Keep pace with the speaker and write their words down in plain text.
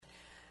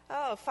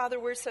Oh, Father,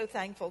 we're so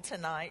thankful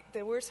tonight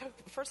that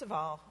first of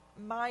all,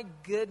 my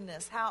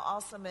goodness, how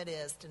awesome it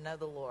is to know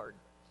the Lord.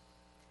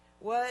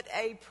 What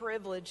a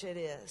privilege it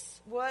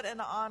is. What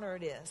an honor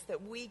it is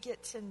that we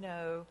get to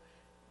know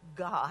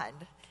God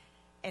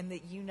and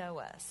that you know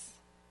us.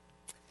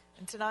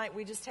 And tonight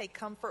we just take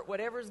comfort,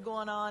 whatever's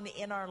going on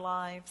in our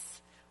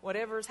lives,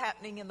 whatever's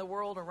happening in the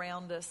world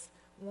around us,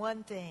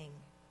 one thing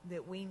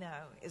that we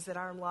know is that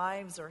our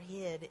lives are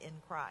hid in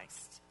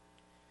Christ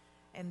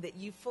and that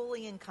you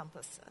fully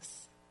encompass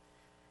us.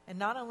 And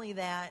not only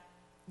that,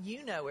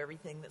 you know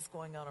everything that's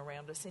going on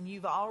around us, and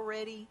you've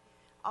already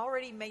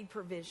made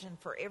provision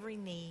for every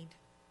need.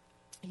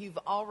 You've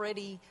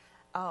already,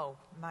 oh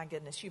my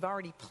goodness, you've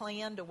already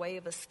planned a way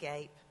of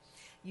escape.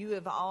 You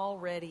have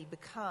already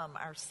become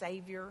our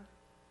Savior,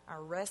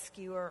 our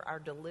rescuer, our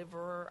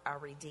deliverer, our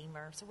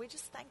Redeemer. So we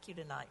just thank you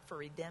tonight for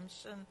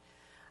redemption,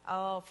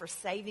 for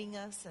saving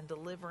us and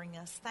delivering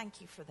us. Thank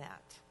you for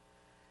that.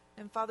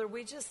 And Father,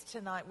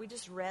 tonight, we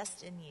just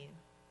rest in you.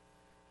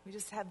 We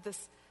just have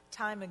this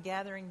time of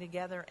gathering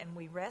together, and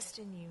we rest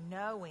in you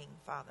knowing,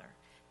 Father,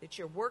 that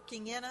you're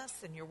working in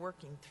us and you're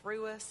working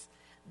through us,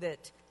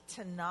 that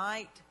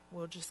tonight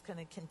we're just going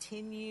to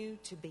continue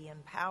to be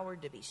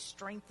empowered, to be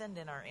strengthened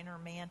in our inner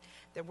man,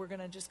 that we're going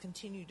to just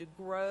continue to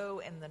grow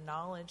in the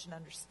knowledge and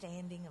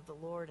understanding of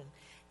the Lord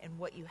and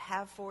what you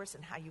have for us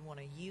and how you want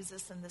to use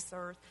us in this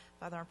earth.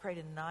 Father, I pray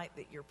tonight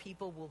that your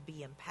people will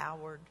be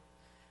empowered,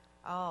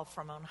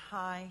 from on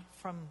high,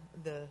 from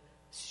the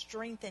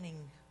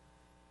strengthening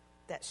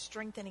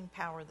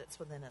power that's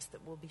within us,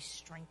 that we'll be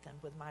strengthened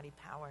with mighty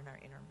power in our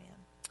inner man.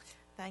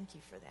 Thank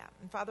you for that.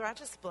 And Father, I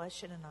just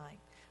bless you tonight.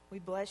 We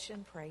bless you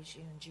and praise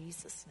you in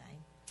Jesus'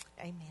 name.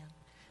 Amen.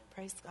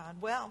 Praise God.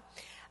 Well,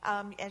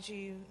 as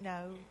you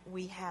know,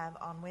 we have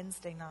on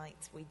Wednesday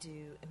nights, we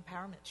do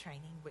empowerment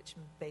training, which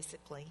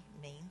basically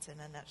means, in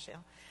a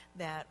nutshell,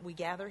 that we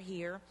gather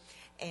here,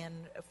 and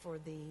for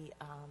the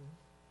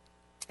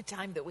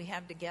time that we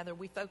have together,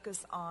 we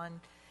focus on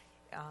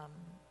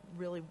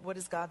really what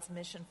is God's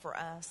mission for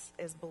us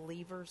as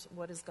believers.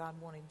 What does God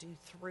want to do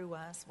through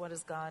us? What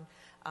is God,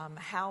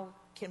 how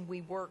can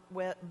we work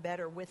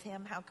better with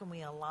him? How can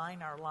we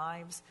align our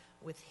lives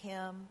with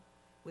him,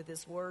 with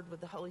his word,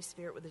 with the Holy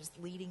Spirit, with his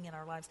leading in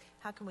our lives?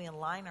 How can we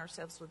align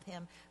ourselves with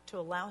him to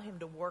allow him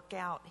to work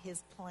out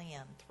his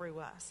plan through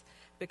us?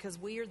 Because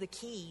we are the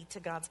key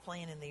to God's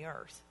plan in the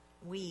earth.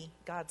 We,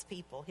 God's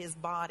people, his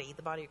body,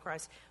 the body of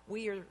Christ,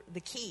 we are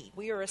the key.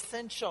 We are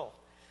essential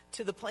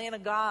to the plan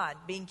of God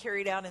being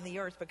carried out in the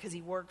earth because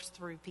he works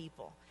through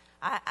people.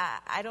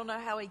 I don't know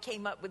how he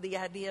came up with the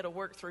idea to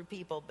work through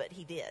people, but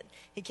he did.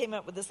 He came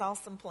up with this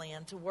awesome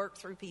plan to work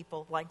through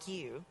people like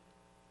you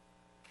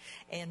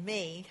and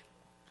me,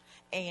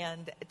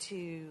 and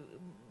to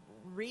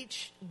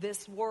reach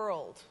this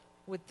world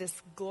with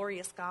this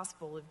glorious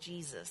gospel of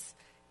Jesus,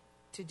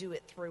 to do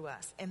it through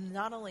us. And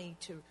not only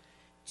to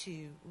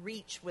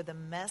reach with a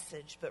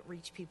message, but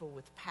reach people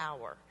with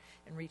power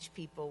and reach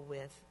people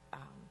with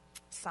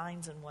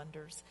signs and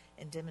wonders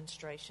and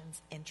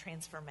demonstrations and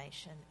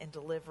transformation and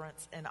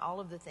deliverance and all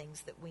of the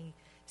things that we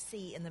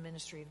see in the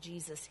ministry of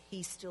Jesus.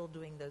 He's still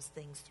doing those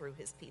things through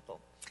his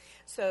people.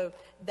 So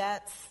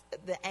that's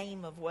the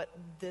aim of what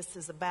this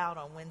is about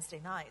on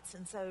Wednesday nights.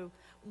 And so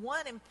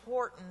one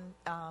important,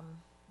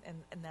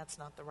 and that's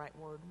not the right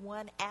word,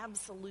 one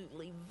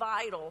absolutely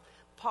vital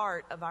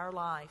part of our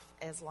life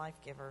as life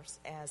givers,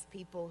 as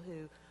people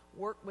who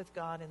work with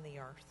God in the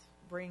earth,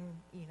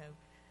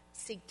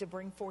 seek to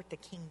bring forth the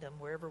kingdom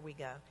wherever we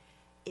go,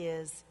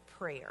 is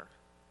prayer.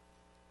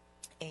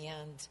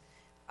 And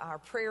our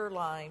prayer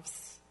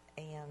lives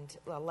and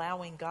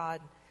allowing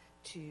God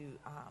to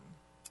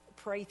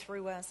pray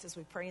through us as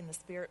we pray in the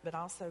Spirit, but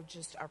also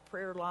just our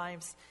prayer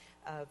lives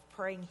of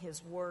praying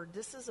his word.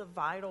 This is a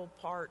vital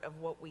part of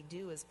what we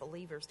do as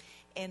believers.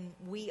 And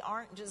we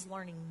aren't just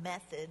learning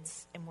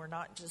methods, and we're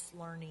not just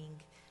learning,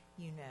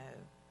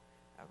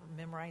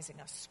 memorizing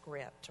a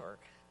script, or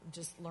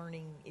just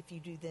learning, if you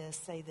do this,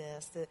 say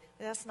this.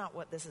 That's not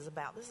what this is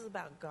about. This is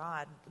about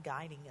God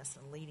guiding us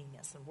and leading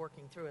us and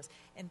working through us.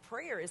 And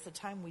prayer is the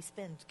time we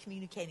spend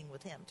communicating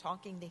with him,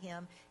 talking to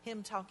him,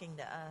 him talking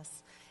to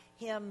us,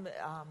 him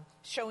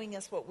showing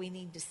us what we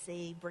need to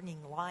see,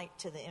 bringing light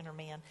to the inner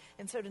man.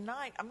 And so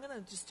tonight, I'm going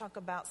to just talk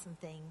about some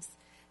things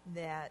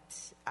that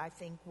I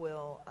think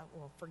will,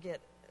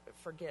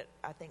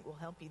 I think will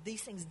help you.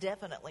 These things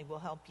definitely will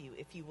help you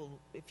if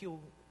you'll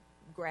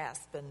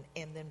grasp and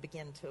then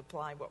begin to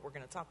apply what we're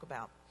going to talk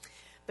about.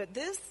 But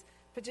this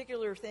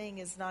particular thing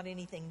is not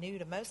anything new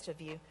to most of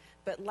you.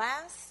 But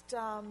last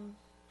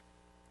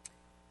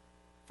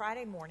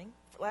Friday morning,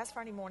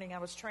 I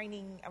was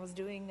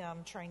doing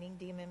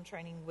DMM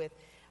training with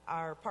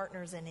our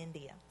partners in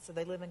India. So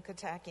they live in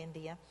Cuttack,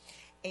 India.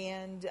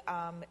 And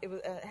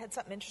had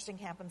something interesting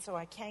happen. So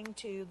I came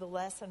to the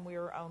lesson. We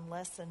were on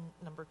lesson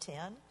number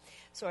 10.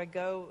 So I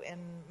go in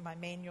my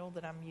manual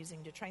that I'm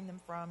using to train them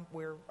from.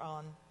 We're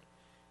on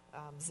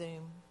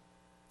Zoom.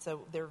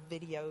 So they're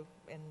video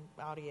and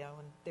audio,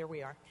 and there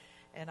we are.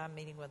 and I'm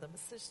meeting with them.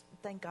 It's just,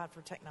 thank God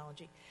for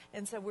technology.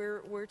 And so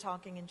we're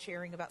talking and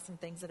sharing about some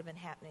things that have been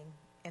happening,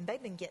 and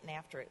they've been getting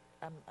after it.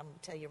 I'm going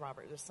to tell you,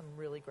 Robert, there's some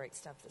really great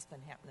stuff that's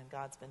been happening.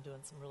 God's been doing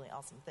some really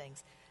awesome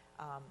things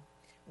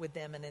with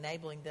them and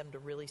enabling them to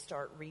really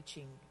start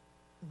reaching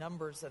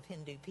numbers of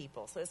Hindu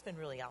people. So it's been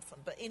really awesome.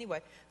 But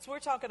anyway, so we're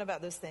talking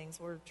about those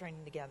things. We're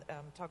training together,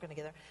 talking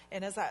together.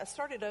 And as I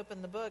started to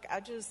open the book,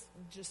 I just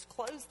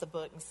closed the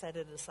book and set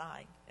it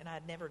aside. And I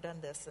had never done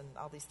this in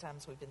all these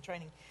times we've been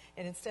training.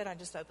 And instead, I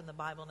just opened the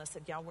Bible and I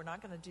said, y'all, we're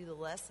not going to do the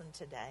lesson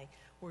today.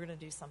 We're going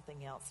to do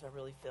something else that I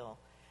really feel.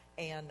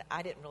 And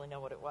I didn't really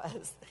know what it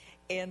was.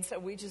 And so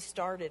we just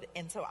started.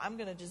 And so I'm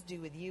going to just do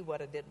with you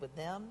what I did with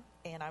them.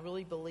 And I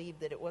really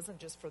believe that it wasn't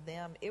just for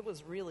them. It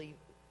was really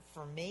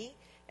for me.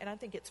 And I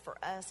think it's for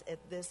us at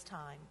this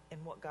time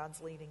and what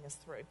God's leading us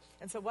through.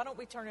 And so why don't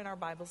we turn in our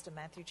Bibles to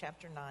Matthew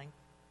chapter 9.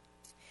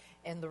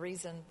 And the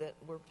reason that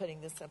we're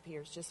putting this up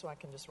here is just so I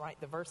can just write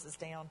the verses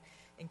down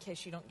in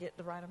case you don't get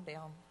to write them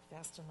down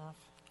fast enough.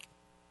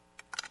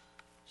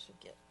 Should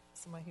get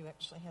somebody who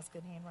actually has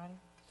good handwriting.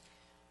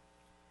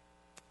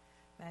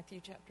 Matthew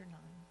chapter 9.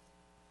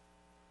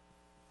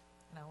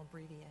 And I'll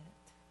abbreviate it.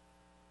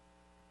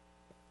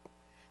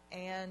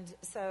 And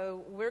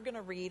so we're going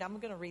to read, I'm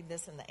going to read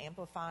this in the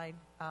Amplified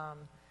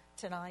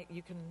tonight.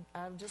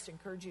 I just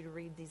encourage you to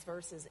read these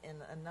verses in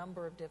a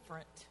number of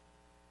different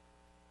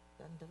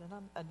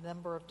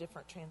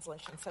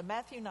translations. So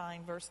Matthew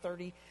 9, verse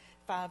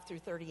 35 through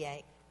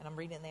 38, and I'm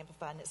reading in the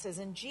Amplified, and it says,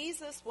 And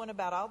Jesus went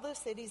about all the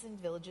cities and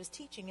villages,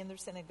 teaching in their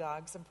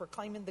synagogues and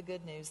proclaiming the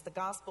good news, the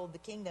gospel of the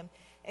kingdom,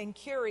 and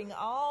curing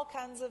all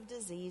kinds of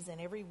disease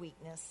and every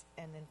weakness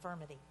and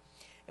infirmity.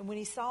 And when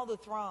he saw the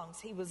throngs,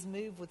 he was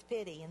moved with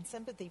pity and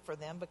sympathy for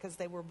them because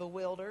they were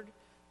bewildered,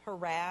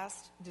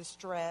 harassed,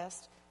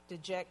 distressed,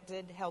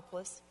 dejected,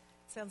 helpless.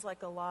 Sounds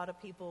like a lot of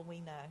people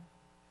we know.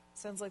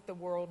 Sounds like the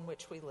world in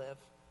which we live.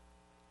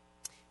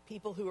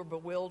 People who are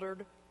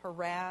bewildered,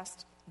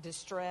 harassed,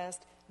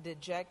 distressed,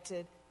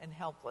 dejected, and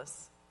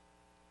helpless.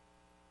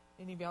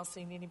 Any of y'all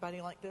seen anybody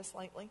like this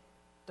lately?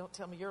 Don't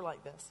tell me you're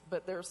like this.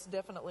 But there's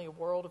definitely a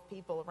world of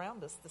people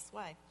around us this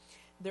way.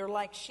 They're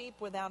like sheep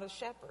without a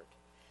shepherd.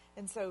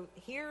 And so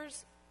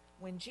here's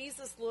when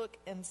Jesus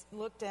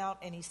looked out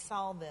and he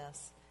saw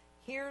this.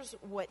 Here's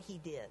what he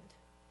did.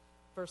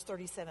 Verse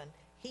 37.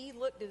 He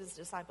looked at his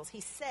disciples.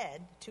 He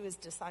said to his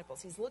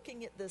disciples, he's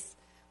looking at this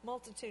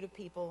multitude of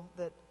people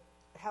that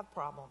have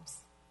problems,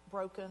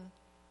 broken,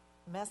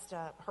 messed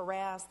up,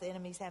 harassed, the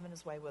enemy's having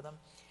his way with them.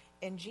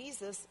 And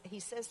Jesus, he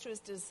says to his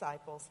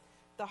disciples,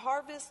 the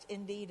harvest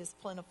indeed is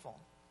plentiful.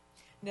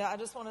 Now, I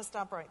just want to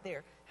stop right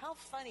there. How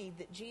funny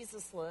that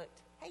Jesus looked,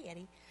 hey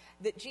Eddie,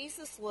 that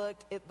Jesus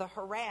looked at the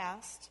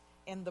harassed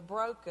and the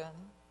broken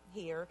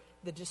here,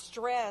 the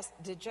distressed,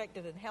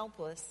 dejected, and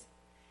helpless.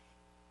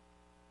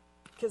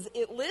 Because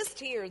it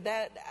lists here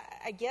that,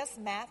 I guess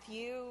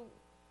Matthew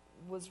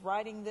was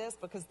writing this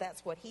because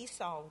that's what he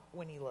saw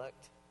when he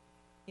looked.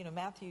 You know,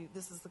 Matthew,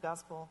 this is the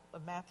Gospel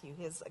of Matthew,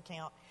 his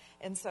account.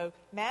 And so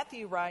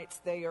Matthew writes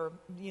they are,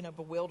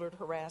 bewildered,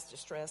 harassed,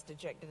 distressed,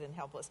 dejected, and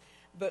helpless.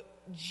 But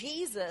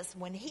Jesus,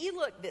 when he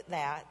looked at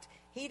that,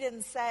 he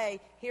didn't say,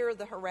 here are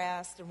the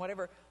harassed and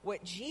whatever.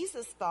 What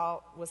Jesus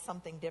thought was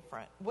something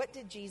different. What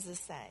did Jesus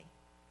say?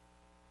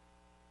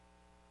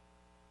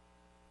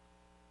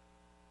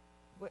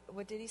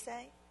 What did he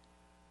say?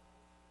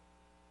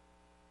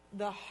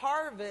 The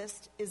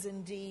harvest is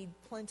indeed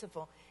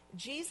plentiful.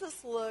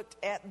 Jesus looked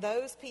at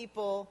those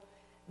people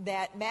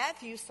that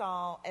Matthew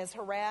saw as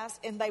harassed,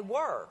 and they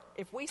were.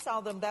 If we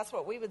saw them, that's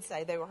what we would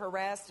say. They were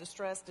harassed,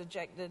 distressed,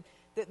 dejected.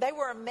 That they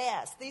were a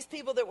mess. These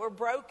people that were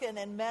broken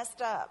and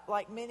messed up,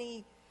 like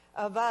many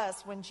of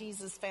us when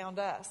Jesus found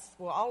us.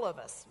 Well, all of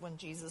us when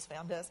Jesus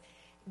found us.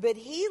 But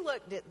he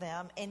looked at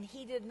them, and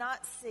he did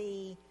not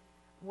see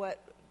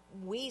what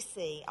we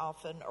see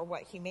often or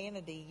what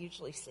humanity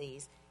usually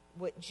sees.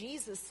 What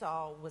Jesus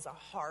saw was a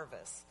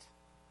harvest.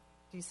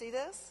 Do you see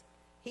this?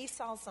 He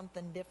saw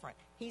something different.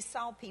 He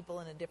saw people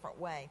in a different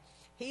way.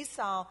 He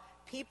saw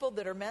people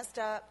that are messed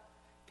up,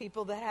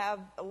 people that have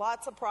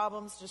lots of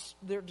problems,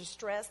 they're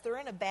distressed, they're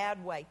in a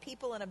bad way,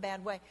 people in a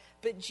bad way.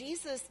 But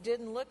Jesus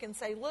didn't look and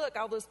say, look,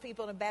 all those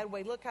people in a bad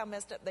way, look how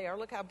messed up they are,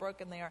 look how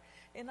broken they are.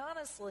 And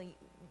honestly,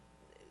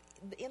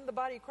 in the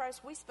body of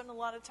Christ, we spend a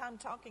lot of time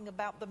talking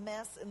about the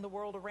mess in the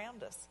world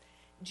around us.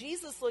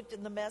 Jesus looked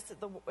at the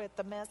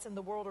mess in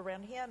the world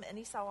around him, and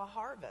he saw a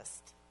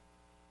harvest.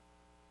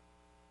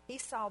 He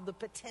saw the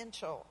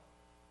potential.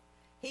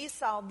 He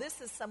saw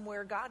this is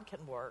somewhere God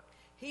can work.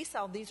 He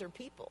saw these are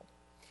people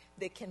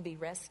that can be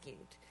rescued.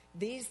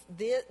 This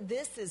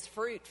is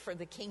fruit for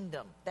the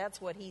kingdom.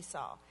 That's what he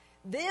saw.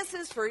 This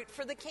is fruit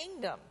for the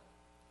kingdom.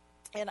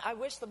 And I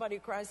wish the body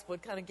of Christ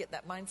would kind of get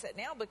that mindset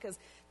now, because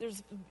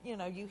there's,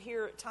 you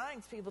hear at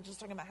times people just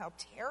talking about how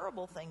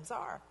terrible things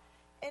are.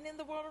 And in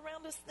the world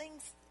around us,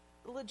 things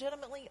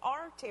legitimately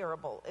are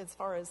terrible as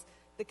far as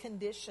the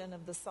condition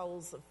of the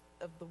souls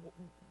of the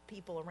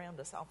people around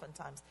us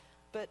oftentimes.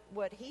 But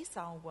what he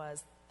saw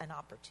was an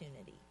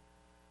opportunity.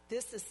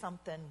 This is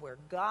something where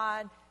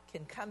God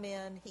can come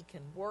in, he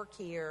can work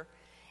here,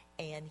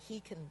 and he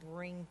can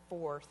bring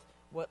forth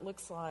what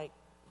looks like,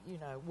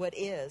 what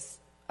is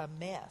a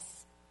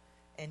mess.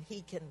 And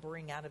he can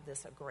bring out of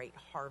this a great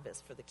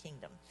harvest for the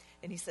kingdom.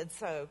 And he said,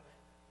 so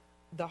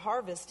the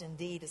harvest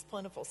indeed is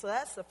plentiful. So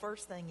that's the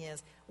first thing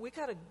is we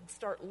got to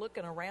start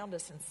looking around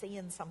us and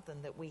seeing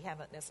something that we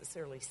haven't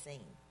necessarily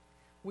seen.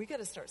 We got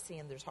to start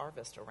seeing there's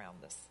harvest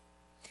around us.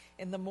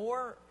 And the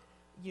more,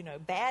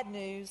 bad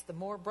news, the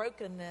more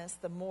brokenness,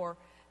 the more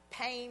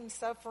pain,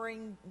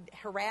 suffering,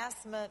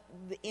 harassment,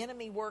 the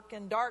enemy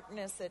working,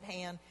 darkness at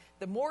hand,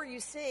 the more you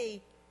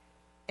see,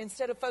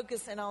 instead of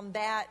focusing on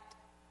that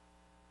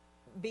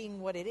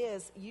being what it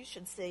is, you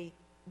should see,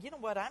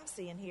 what I'm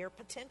seeing here,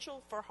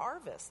 potential for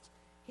harvest.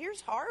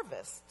 Here's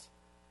harvest.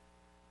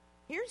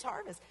 Here's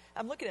harvest.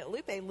 I'm looking at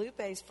Lupe.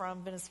 Lupe's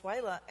from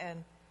Venezuela,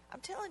 and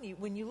I'm telling you,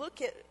 when you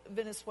look at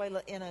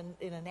Venezuela in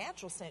a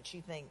natural sense,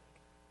 you think,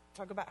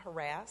 talk about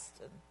harassed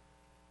and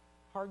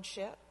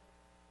hardship.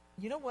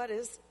 You know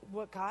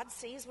what God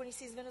sees when he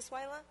sees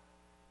Venezuela?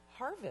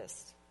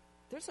 Harvest.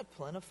 There's a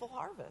plentiful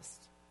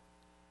harvest.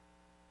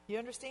 You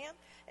understand?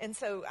 And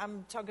so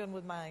I'm talking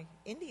with my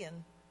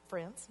Indian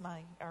friends,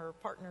 our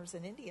partners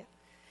in India,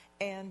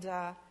 and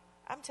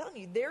I'm telling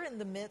you, they're in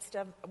the midst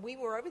of, we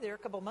were over there a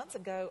couple months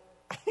ago.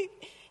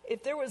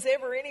 If there was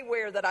ever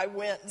anywhere that I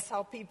went and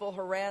saw people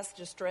harassed,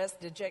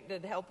 distressed,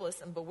 dejected,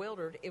 helpless, and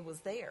bewildered, it was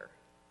there.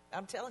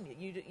 I'm telling you,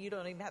 you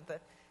don't even have to,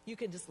 you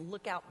can just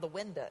look out the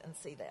window and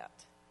see that.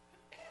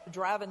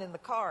 Driving in the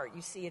car,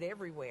 you see it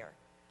everywhere.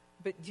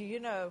 But do you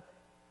know,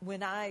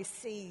 when I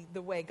see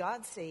the way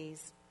God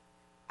sees,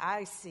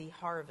 I see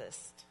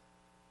harvest.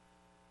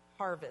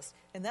 Harvest.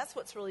 And that's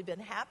what's really been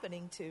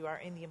happening to our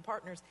Indian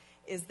partners,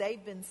 is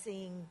they've been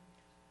seeing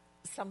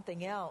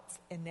something else,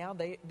 and now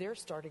they're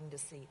starting to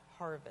see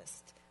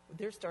harvest.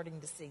 They're starting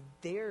to see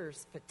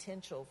there's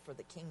potential for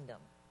the kingdom.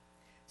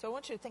 So I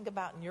want you to think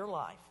about in your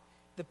life,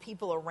 the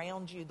people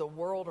around you, the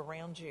world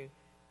around you,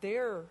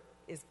 there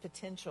is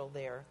potential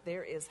there.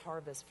 There is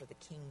harvest for the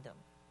kingdom.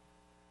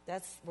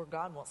 That's where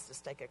God wants to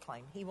stake a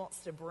claim. He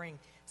wants to bring,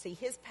 see,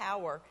 his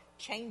power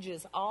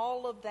changes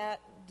all of that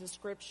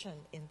description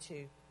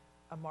into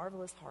a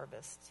marvelous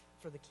harvest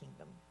for the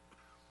kingdom.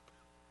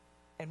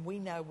 And we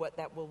know what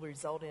that will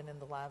result in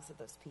the lives of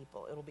those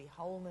people. It'll be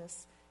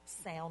wholeness,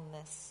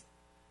 soundness.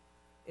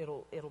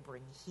 It'll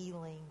bring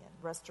healing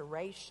and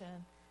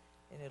restoration,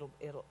 and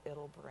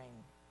it'll bring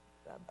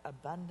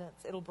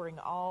abundance. It'll bring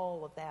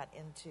all of that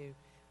into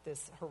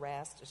this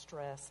harassed,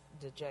 distressed,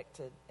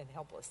 dejected, and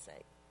helpless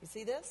state. You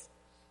see this?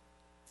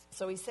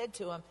 So he said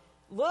to him,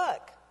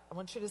 look, I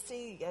want you to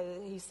see,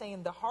 he's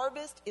saying the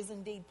harvest is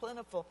indeed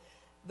plentiful.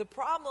 The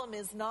problem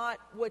is not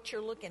what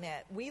you're looking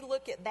at. We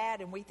look at that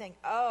and we think,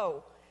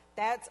 oh,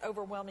 that's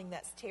overwhelming,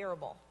 that's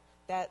terrible.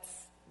 That's,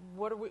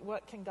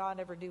 what can God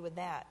ever do with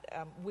that?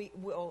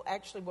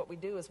 Actually what we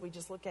do is we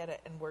just look at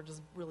it and we're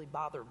just really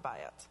bothered by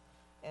it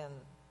and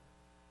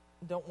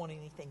don't want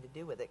anything to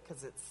do with it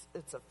because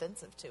it's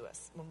offensive to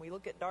us. When we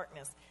look at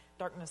darkness,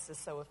 darkness is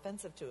so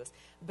offensive to us.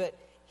 But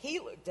he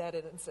looked at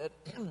it and said,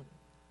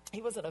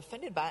 he wasn't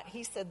offended by it.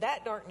 He said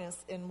that darkness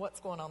and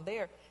what's going on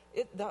there,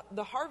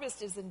 the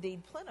harvest is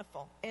indeed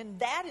plentiful. And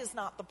that is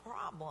not the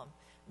problem.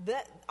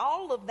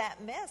 All of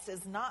that mess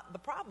is not the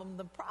problem.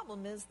 The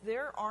problem is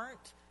there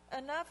aren't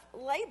enough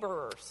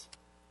laborers.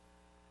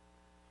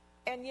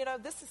 And,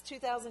 this is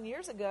 2,000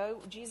 years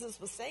ago. Jesus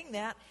was saying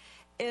that.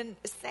 And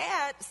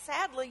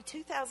sadly,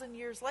 2,000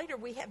 years later,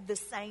 we have the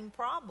same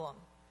problem.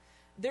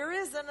 There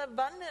is an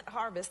abundant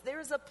harvest. There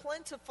is a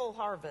plentiful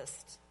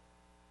harvest.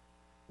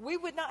 We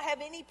would not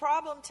have any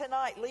problem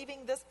tonight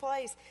leaving this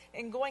place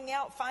and going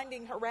out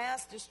finding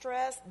harassed,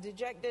 distressed,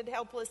 dejected,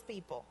 helpless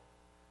people.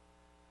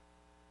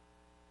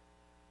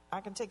 I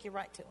can take you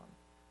right to them.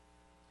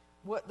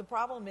 What the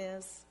problem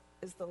is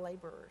the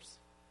laborers.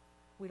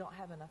 We don't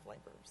have enough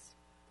laborers.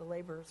 The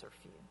laborers are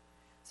few.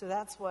 So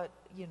that's what,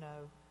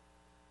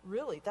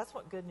 really, that's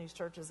what Good News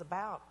Church is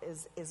about,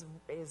 is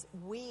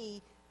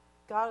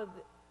God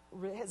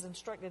has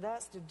instructed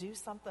us to do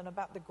something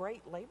about the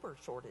great labor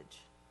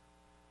shortage.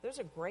 There's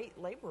a great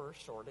laborer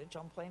shortage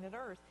on planet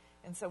Earth.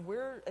 And so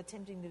we're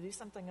attempting to do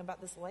something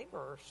about this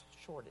laborer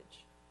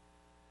shortage.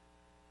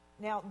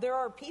 Now, there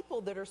are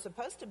people that are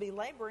supposed to be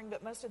laboring,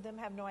 but most of them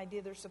have no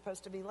idea they're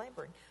supposed to be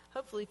laboring.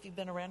 Hopefully, if you've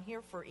been around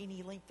here for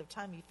any length of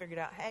time, you figured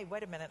out, hey,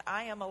 wait a minute,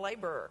 I am a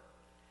laborer.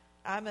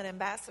 I'm an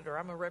ambassador.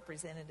 I'm a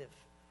representative.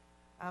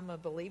 I'm a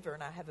believer,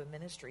 and I have a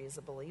ministry as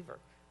a believer.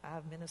 I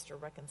have minister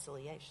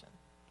reconciliation.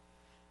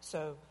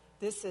 So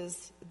this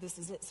is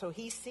it. So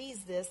he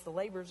sees this, the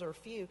laborers are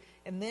few.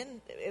 And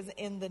then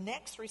in the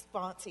next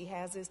response he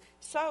has is,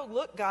 so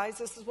look, guys,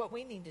 this is what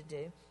we need to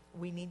do.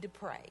 We need to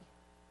pray.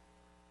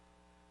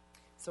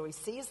 So he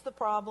sees the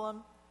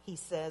problem. He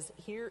says,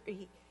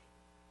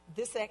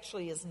 this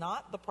actually is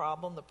not the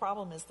problem. The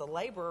problem is the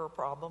laborer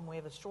problem. We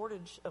have a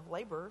shortage of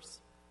laborers,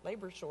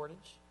 labor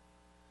shortage.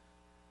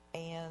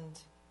 And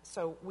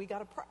so we got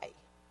to pray.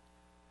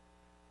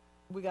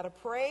 We got to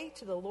pray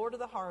to the Lord of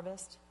the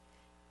harvest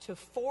to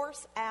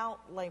force out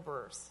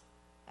laborers.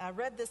 I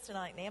read this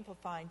tonight in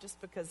Amplified just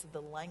because of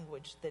the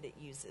language that it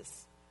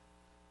uses.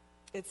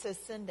 It says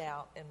send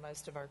out in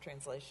most of our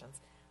translations.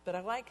 But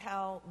I like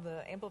how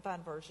the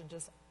Amplified version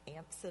just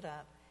amps it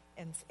up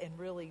and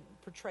really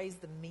portrays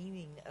the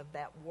meaning of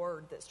that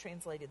word that's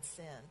translated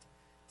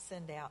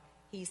send out.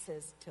 He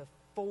says to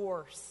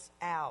force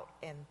out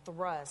and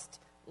thrust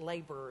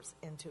laborers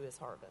into his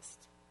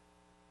harvest.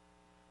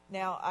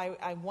 Now,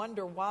 I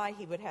wonder why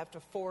he would have to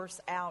force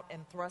out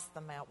and thrust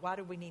them out. Why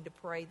do we need to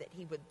pray that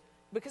he would?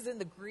 Because in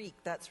the Greek,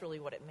 that's really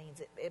what it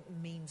means. It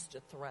means to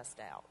thrust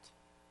out.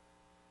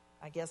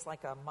 I guess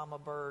like a mama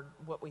bird,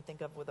 what we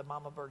think of with a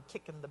mama bird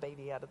kicking the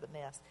baby out of the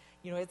nest.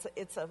 You know,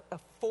 it's a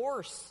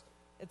force.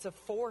 It's a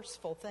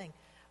forceful thing.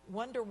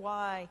 Wonder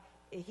why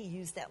he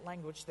used that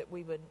language that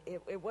we would.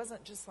 It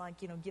wasn't just like,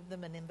 give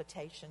them an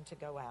invitation to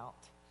go out,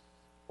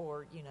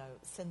 or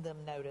send them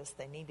notice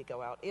they need to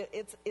go out.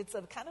 It's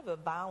a kind of a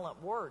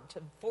violent word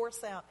to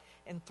force out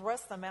and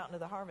thrust them out into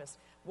the harvest.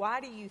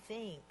 Why do you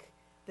think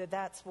that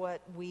that's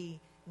what we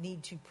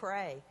need to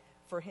pray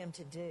for him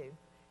to do?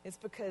 It's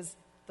because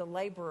the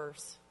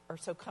laborers are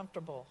so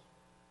comfortable,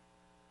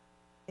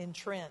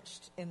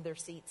 entrenched in their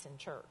seats in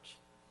church.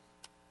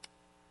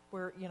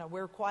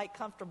 We're quite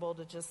comfortable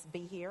to just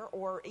be here,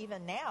 or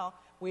even now,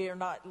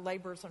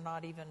 laborers are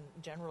not even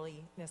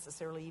generally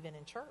necessarily even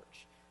in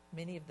church.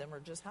 Many of them are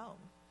just home.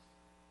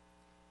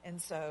 And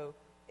so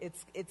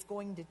it's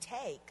going to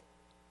take,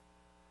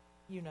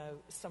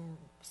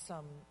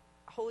 some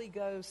Holy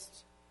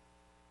Ghost,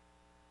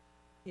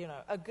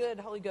 a good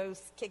Holy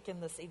Ghost kick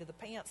in the seat of the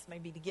pants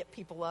maybe to get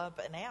people up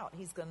and out.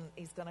 He's going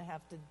to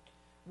have to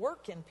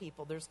work in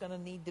people. There's going to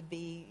need to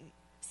be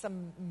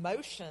some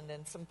motion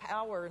and some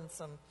power and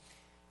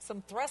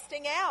some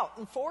thrusting out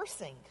and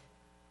forcing.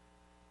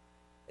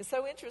 It's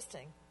so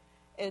interesting.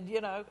 And,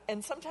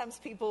 and sometimes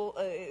people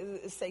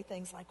say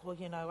things like, well,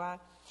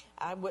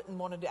 I wouldn't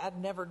want to do, I'd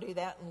never do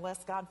that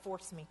unless God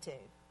forced me to.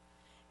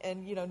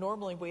 And,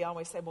 normally we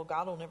always say, well,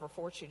 God will never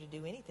force you to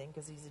do anything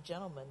because he's a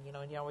gentleman,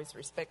 and he always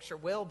respects your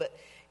will. But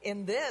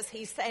in this,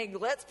 he's saying,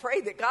 let's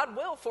pray that God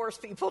will force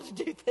people to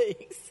do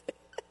things.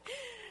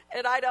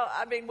 And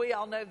we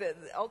all know that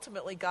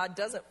ultimately God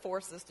doesn't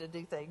force us to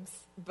do things,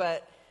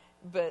 but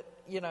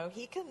he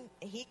can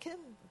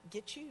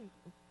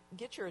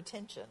get your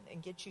attention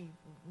and get you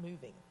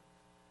moving.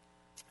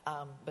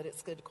 But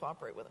it's good to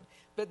cooperate with him.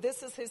 But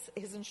this is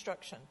his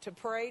instruction, to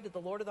pray to the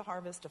Lord of the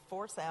harvest to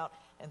force out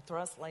and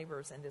thrust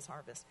laborers into his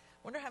harvest.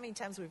 Wonder how many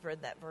times we've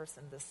read that verse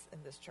in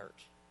this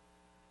church.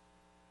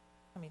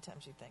 How many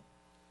times you think?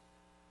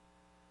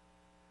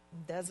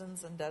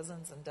 Dozens and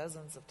dozens and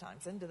dozens of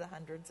times, into the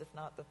hundreds, if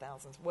not the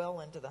thousands, well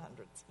into the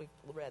hundreds. We've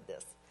read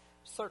this.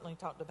 Certainly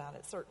talked about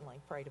it,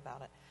 certainly prayed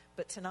about it.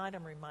 But tonight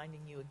I'm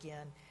reminding you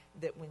again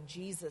that when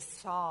Jesus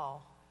saw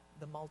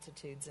the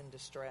multitudes in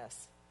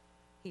distress,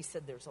 he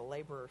said there's a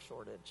laborer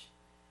shortage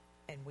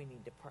and we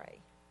need to pray.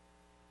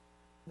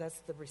 That's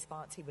the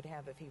response he would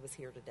have if he was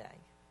here today.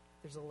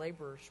 There's a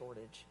laborer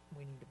shortage.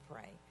 We need to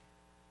pray.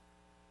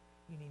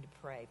 You need to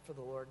pray for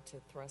the Lord to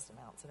thrust them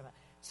out, send them out.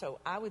 So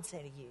I would say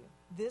to you,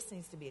 this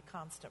needs to be a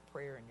constant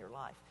prayer in your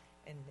life.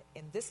 And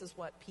this is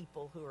what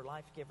people who are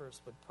life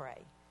givers would pray.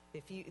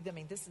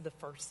 This is the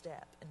first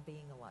step in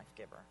being a life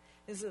giver.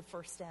 This is the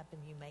first step in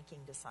you making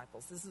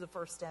disciples. This is the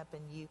first step in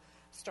you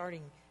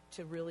starting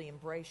to really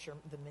embrace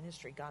the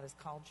ministry God has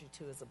called you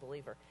to as a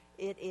believer.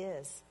 It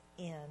is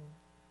in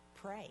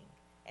praying,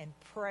 and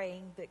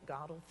praying that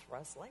God will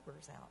thrust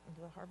laborers out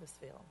into the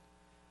harvest field.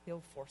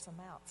 He'll force them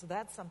out. So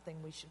that's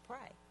something we should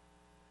pray.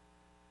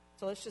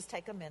 So let's just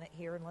take a minute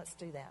here and let's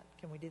do that.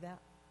 Can we do that?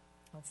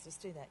 Let's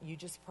just do that. You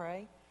just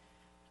pray.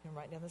 You can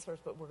write down this verse,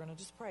 but we're going to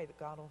just pray that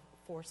God will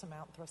force them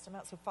out and thrust them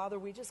out. So, Father,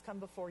 we just come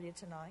before you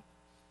tonight.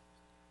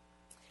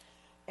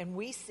 And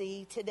we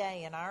see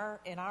today in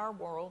our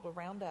world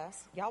around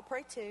us, y'all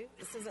pray too.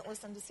 This isn't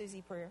listen to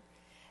Susie prayer.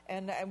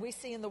 And we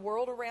see in the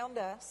world around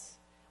us,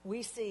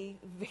 we see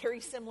very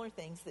similar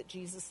things that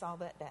Jesus saw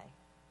that day.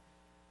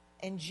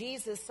 And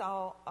Jesus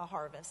saw a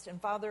harvest.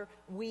 And Father,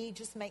 we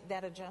just make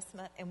that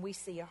adjustment and we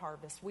see a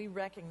harvest. We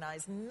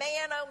recognize,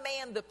 man, oh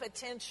man, the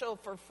potential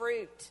for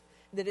fruit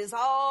that is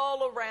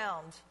all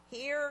around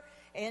here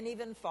and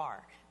even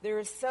far. There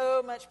is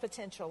so much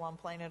potential on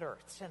planet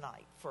Earth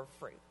tonight for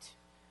fruit.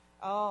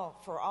 Oh,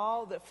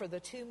 for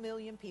the 2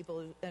 billion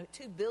people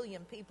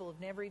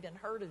who've never even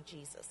heard of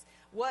Jesus.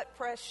 What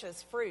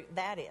precious fruit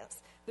that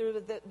is.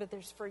 But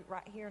there's fruit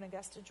right here in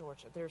Augusta,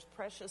 Georgia. There's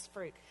precious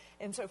fruit.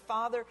 And so,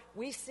 Father,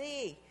 we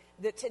see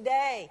that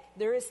today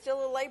there is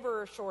still a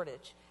laborer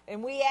shortage.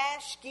 And we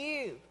ask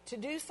you to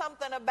do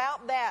something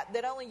about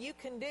that only you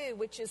can do,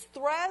 which is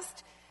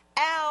thrust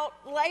out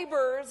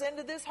laborers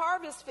into this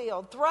harvest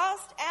field.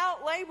 Thrust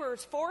out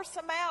laborers. Force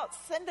them out.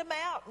 Send them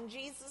out in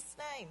Jesus'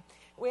 name.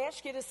 We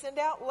ask you to send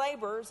out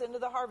laborers into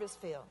the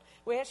harvest field.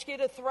 We ask you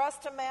to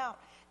thrust them out,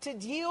 to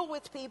deal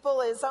with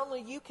people as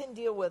only you can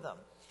deal with them.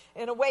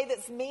 in a way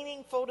that's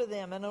meaningful to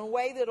them, in a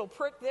way that'll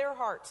prick their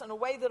hearts, in a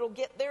way that'll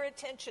get their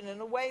attention,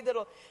 in a way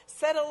that'll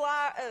set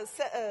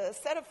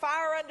a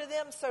fire under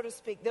them, so to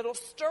speak, that'll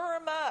stir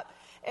them up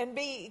and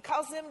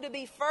cause them to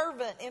be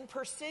fervent in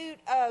pursuit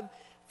of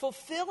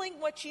fulfilling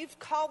what you've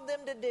called them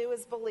to do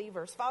as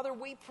believers. Father,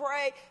 we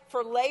pray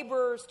for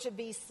laborers to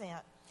be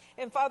sent.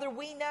 And Father,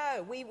 we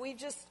know,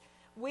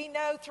 we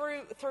know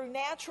through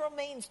natural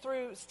means,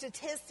 through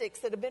statistics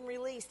that have been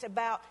released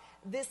about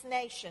this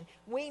nation,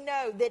 we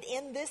know that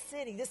in this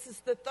city, this is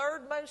the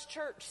third most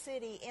church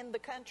city in the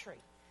country.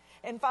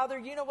 And Father,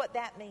 you know what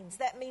that means.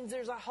 That means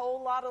there's a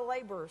whole lot of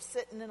laborers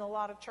sitting in a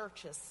lot of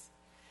churches.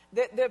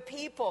 That the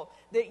people,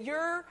 that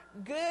you're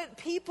good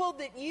people,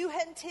 that you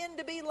intend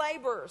to be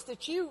laborers,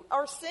 that you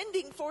are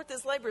sending forth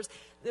as laborers,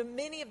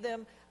 many of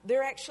them,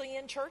 they're actually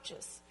in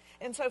churches.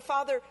 And so,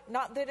 Father,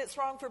 not that it's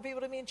wrong for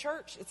people to be in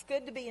church. It's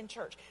good to be in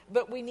church.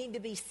 But we need to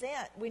be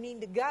sent. We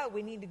need to go.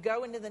 We need to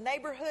go into the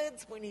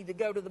neighborhoods. We need to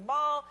go to the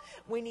mall.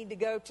 We need to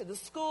go to the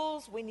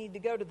schools. We need to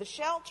go to the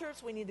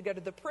shelters. We need to go to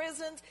the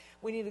prisons.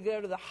 We need to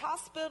go to the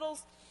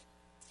hospitals.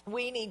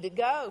 We need to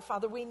go,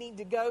 Father. We need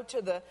to go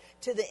to the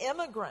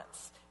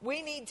immigrants.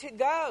 We need to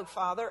go,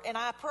 Father, and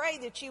I pray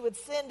that you would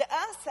send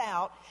us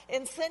out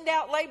and send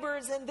out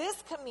laborers in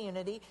this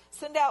community,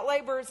 send out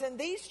laborers in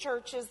these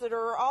churches that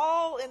are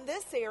all in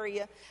this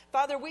area.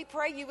 Father, we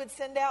pray you would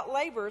send out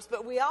laborers,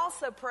 but we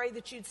also pray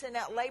that you'd send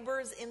out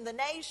laborers in the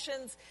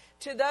nations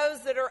to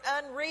those that are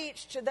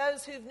unreached, to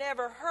those who've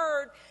never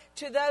heard,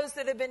 to those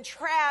that have been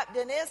trapped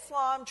in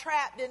Islam,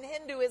 trapped in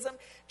Hinduism,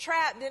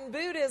 trapped in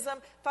Buddhism.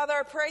 Father,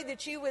 I pray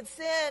that you would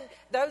send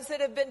those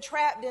that have been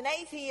trapped in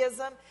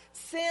atheism,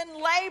 send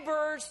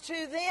laborers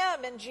to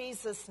them in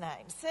Jesus'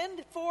 name.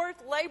 Send forth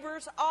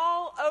laborers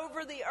all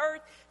over the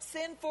earth.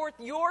 Send forth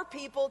your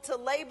people to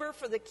labor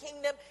for the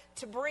kingdom,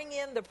 to bring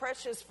in the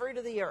precious fruit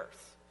of the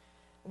earth.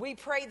 We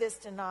pray this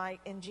tonight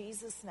in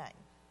Jesus' name.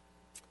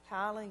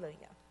 Hallelujah.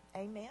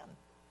 Amen.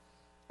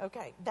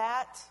 Okay,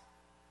 that...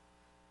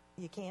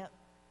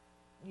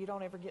 You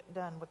don't ever get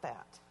done with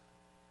that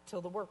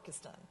till the work is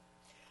done.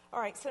 All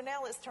right, so now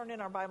let's turn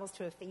in our Bibles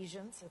to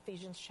Ephesians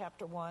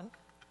chapter 1.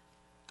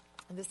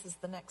 And this is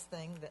the next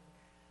thing that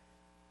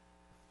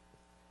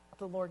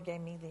the Lord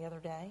gave me the other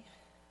day.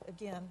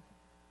 Again,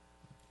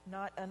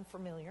 not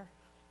unfamiliar.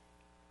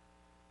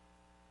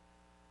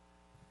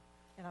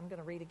 And I'm going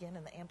to read again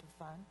in the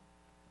Amplified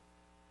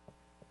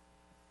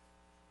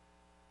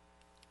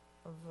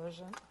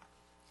version.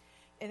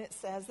 And it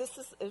says, this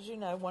is, as you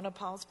know, one of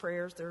Paul's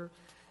prayers. There are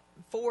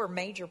 4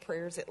 major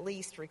prayers at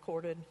least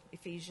recorded.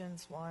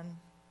 Ephesians 1,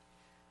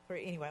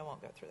 3. Anyway, I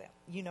won't go through that.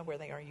 You know where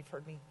they are. You've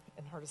heard me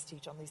and heard us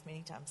teach on these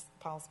many times,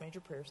 Paul's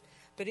major prayers.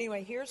 But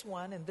anyway, here's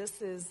one, and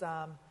this is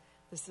the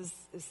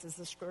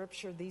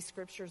scripture. These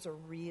scriptures are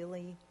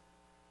really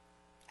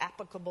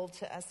applicable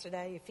to us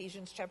today.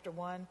 Ephesians chapter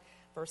 1,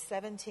 verse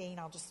 17.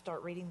 I'll just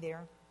start reading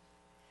there.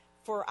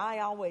 For I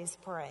always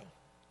pray.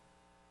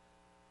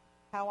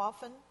 How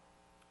often?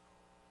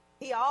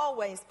 He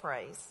always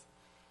prays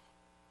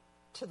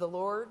to the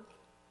Lord,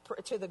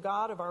 to the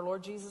God of our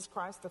Lord Jesus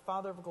Christ, the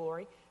Father of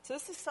glory. So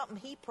this is something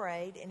he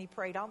prayed, and he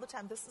prayed all the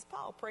time. This is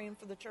Paul praying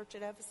for the church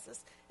at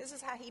Ephesus. This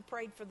is how he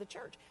prayed for the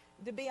church.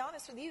 To be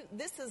honest with you,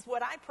 this is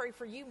what I pray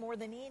for you more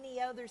than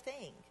any other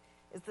thing,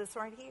 is this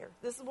right here.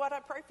 This is what I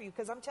pray for you,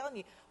 because I'm telling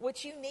you,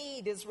 what you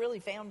need is really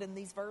found in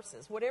these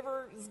verses.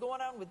 Whatever is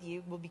going on with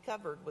you will be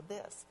covered with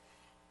this.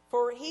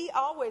 For he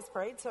always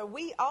prayed, so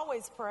we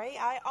always pray.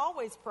 I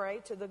always pray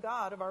to the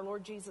God of our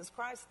Lord Jesus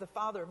Christ, the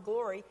Father of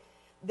glory,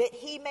 that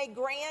he may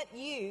grant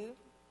you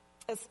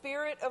a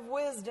spirit of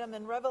wisdom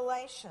and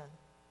revelation.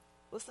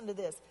 Listen to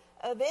this.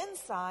 Of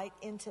insight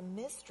into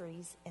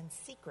mysteries and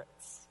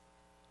secrets.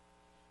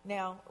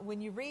 Now, when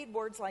you read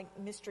words like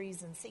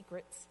mysteries and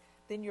secrets,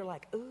 then you're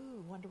like,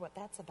 ooh, wonder what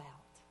that's about.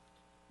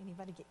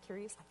 Anybody get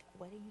curious? Like,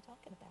 what are you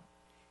talking about?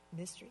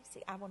 Mystery?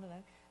 See, I want to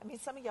know. I mean,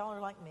 some of y'all are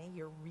like me.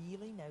 You're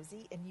really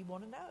nosy, and you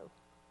want to know.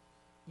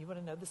 You want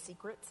to know the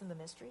secrets and the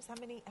mysteries. How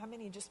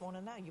many just want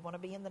to know? You want to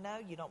be in the know.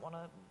 You don't want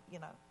to,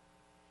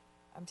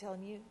 I'm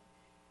telling you,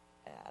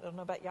 I don't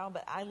know about y'all,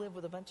 but I live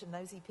with a bunch of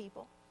nosy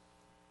people.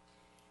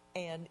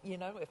 And,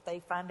 if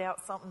they find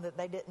out something that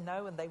they didn't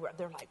know, and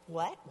they're like,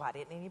 what? Why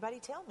didn't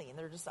anybody tell me? And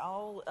they're just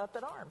all up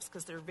in arms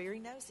because they're very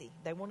nosy.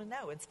 They want to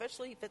know,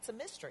 especially if it's a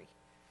mystery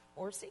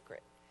or a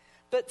secret.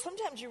 But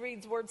sometimes you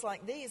read words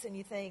like these and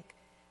you think,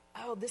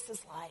 oh, this is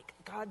like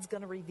God's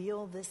going to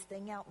reveal this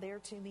thing out there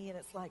to me. And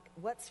it's like,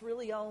 what's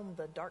really on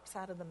the dark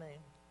side of the moon?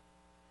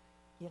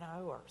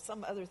 Or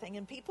some other thing.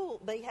 And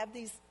people, they have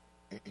these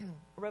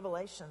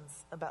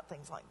revelations about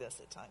things like this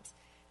at times.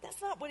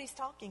 That's not what he's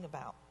talking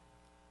about.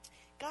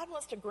 God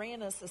wants to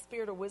grant us a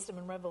spirit of wisdom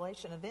and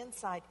revelation, of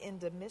insight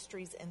into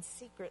mysteries and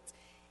secrets,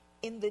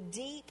 in the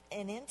deep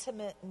and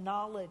intimate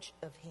knowledge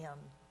of him.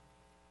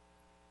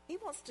 He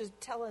wants to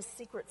tell us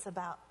secrets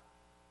about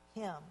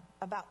him,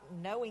 about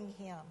knowing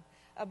him,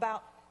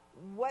 about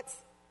what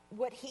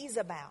he's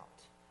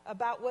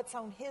about what's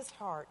on his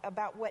heart,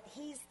 about what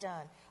he's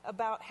done,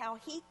 about how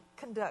he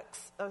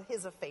conducts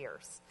his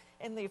affairs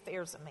and the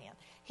affairs of man.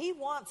 He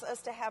wants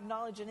us to have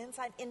knowledge and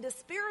insight into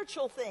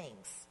spiritual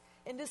things,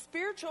 into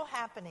spiritual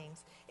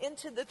happenings,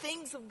 into the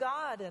things of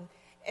God.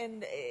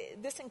 And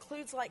this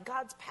includes like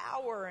God's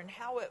power and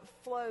how it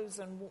flows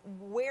and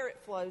where it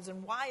flows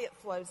and why it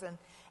flows and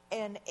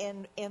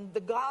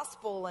the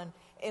gospel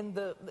and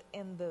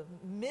the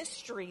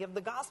mystery of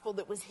the gospel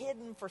that was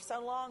hidden for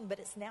so long, but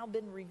it's now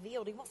been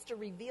revealed. He wants to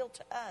reveal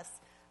to us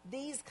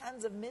these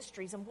kinds of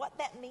mysteries and what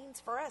that means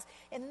for us.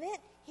 And then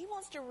he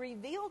wants to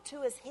reveal to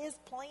us his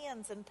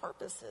plans and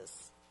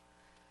purposes.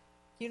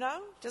 You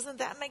know, doesn't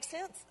that make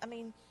sense? I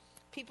mean,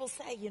 people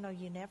say,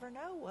 you never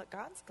know what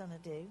God's going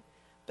to do.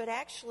 But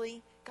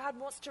actually, God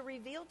wants to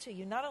reveal to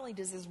you. Not only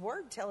does his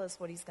word tell us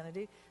what he's going to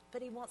do,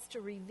 but he wants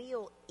to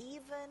reveal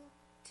even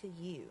to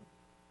you.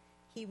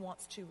 He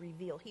wants to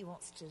reveal. He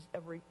wants to,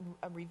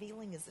 a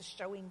revealing is a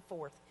showing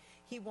forth.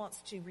 He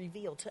wants to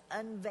reveal, to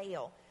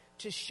unveil,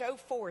 to show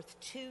forth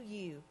to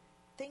you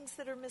things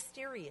that are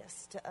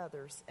mysterious to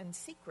others and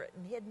secret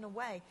and hidden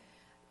away.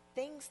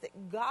 Things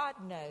that God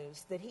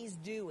knows that he's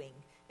doing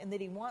and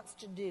that he wants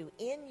to do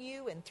in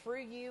you and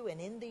through you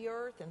and in the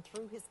earth and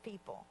through his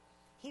people.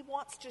 He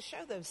wants to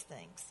show those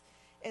things.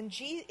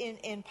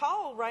 And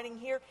Paul writing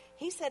here,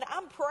 he said,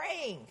 I'm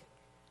praying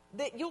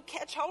that you'll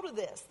catch hold of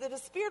this, that a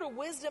spirit of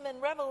wisdom and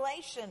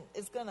revelation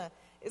is going to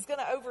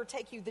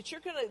overtake you, that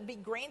you're going to be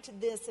granted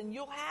this and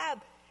you'll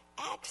have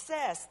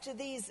access to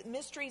these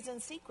mysteries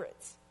and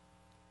secrets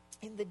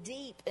in the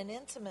deep and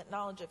intimate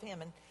knowledge of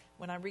him. And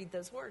when I read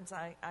those words,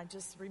 I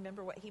just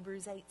remember what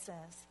Hebrews 8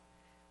 says.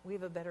 We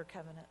have a better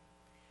covenant.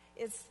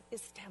 It's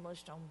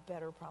established on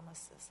better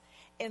promises.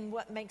 And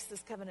what makes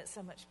this covenant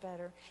so much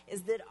better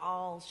is that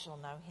all shall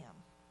know him.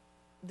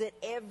 That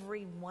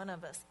every one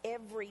of us,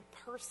 every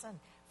person,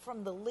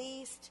 from the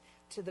least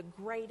to the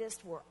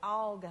greatest, we're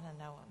all going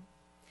to know him.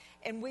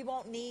 And we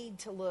won't need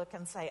to look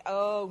and say,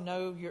 oh,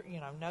 no,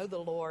 know the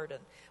Lord.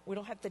 And we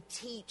don't have to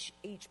teach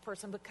each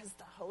person, because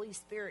the Holy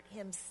Spirit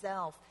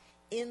himself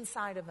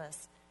inside of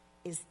us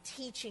is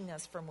teaching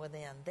us from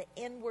within. The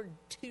inward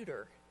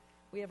tutor.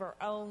 We have our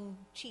own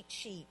cheat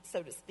sheet,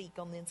 so to speak,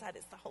 on the inside.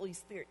 It's the Holy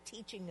Spirit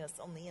teaching us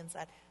on the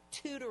inside,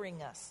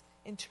 tutoring us,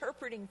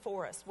 interpreting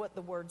for us what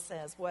the Word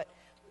says, what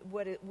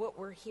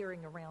we're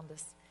hearing around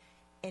us.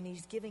 And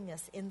he's giving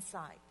us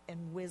insight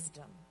and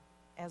wisdom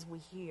as we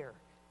hear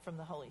from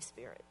the Holy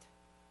Spirit.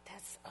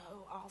 That's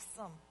so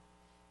awesome.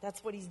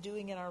 That's what he's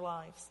doing in our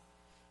lives.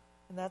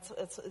 And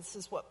this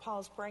is what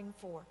Paul's praying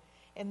for.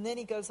 And then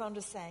he goes on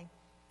to say,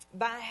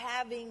 by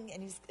having,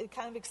 and he's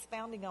kind of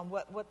expounding on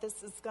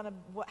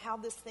how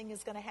this thing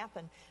is going to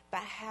happen, by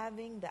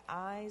having the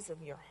eyes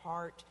of your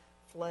heart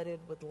flooded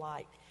with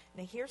light.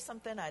 Now here's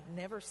something I'd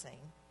never seen.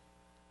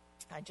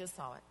 I just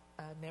saw it.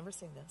 I've never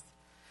seen this.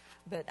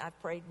 But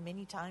I've prayed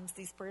many times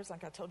these prayers.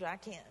 Like I told you, I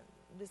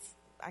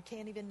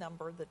can't even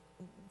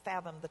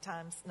fathom the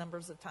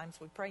numbers of times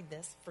we prayed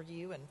this for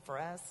you and for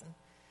us.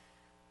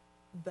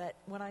 But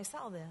when I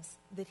saw this,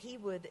 that he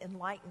would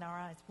enlighten our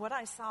eyes, what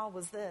I saw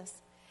was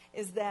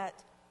is that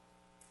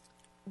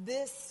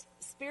this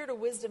spirit of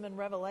wisdom and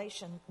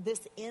revelation,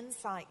 this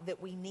insight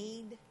that we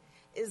need,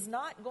 is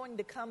not going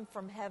to come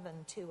from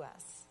heaven to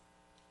us.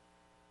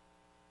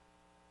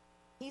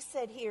 He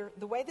said here,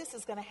 the way this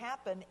is going to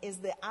happen is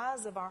the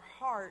eyes of our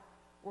heart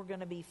were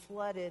going to be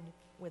flooded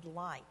with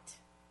light.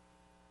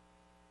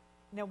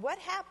 Now, what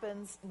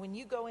happens when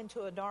you go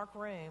into a dark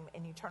room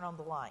and you turn on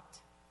the light?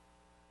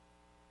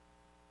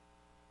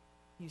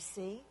 You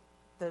see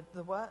the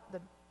what?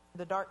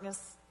 The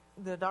darkness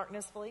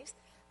flees.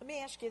 Let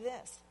me ask you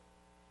this.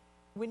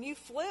 When you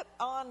flip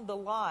on the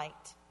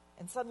light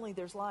and suddenly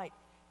there's light,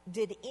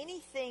 did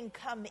anything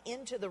come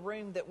into the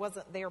room that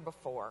wasn't there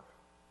before?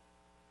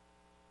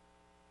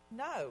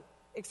 No,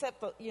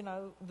 except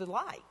the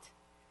light.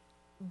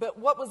 But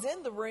what was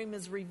in the room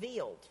is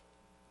revealed.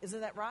 Isn't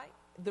that right?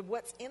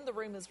 What's in the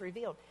room is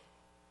revealed.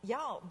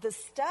 Y'all, the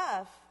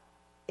stuff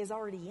is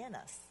already in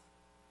us.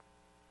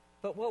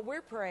 But what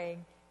we're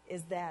praying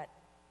is that,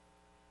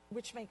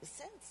 which makes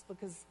sense,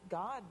 because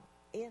God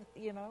lives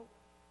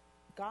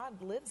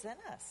in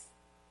us.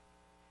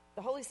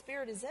 The Holy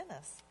Spirit is in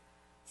us.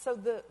 So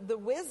the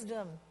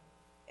wisdom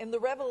and the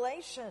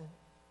revelation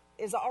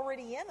is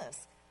already in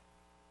us.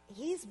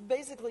 He's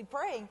basically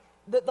praying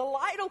that the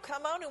light will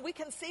come on and we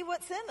can see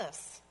what's in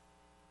us.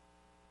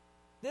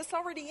 This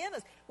already in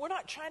us. We're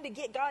not trying to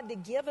get God to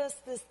give us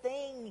this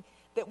thing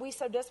that we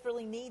so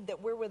desperately need,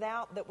 that we're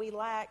without, that we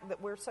lack,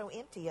 that we're so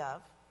empty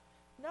of.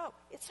 No,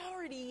 it's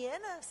already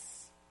in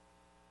us.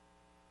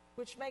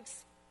 Which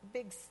makes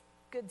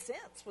good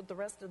sense with the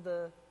rest of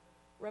the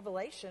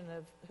revelation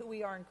of who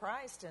we are in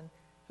Christ and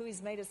who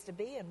he's made us to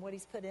be and what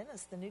he's put in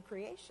us, the new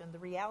creation, the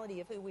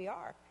reality of who we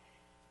are.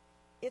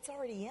 It's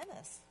already in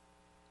us.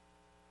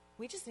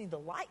 We just need the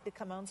light to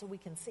come on so we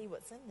can see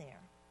what's in there.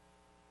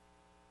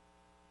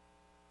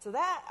 So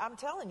that, I'm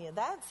telling you,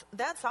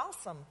 that's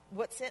awesome.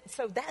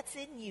 So that's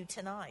in you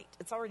tonight.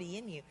 It's already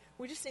in you.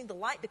 We just need the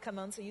light to come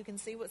on so you can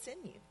see what's in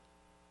you.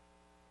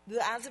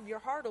 The eyes of your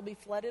heart will be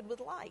flooded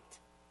with light.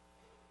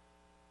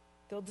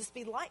 There'll just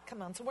be light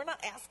come on. So we're not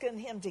asking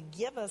him to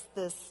give us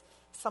this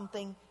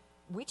something.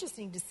 We just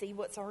need to see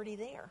what's already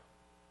there.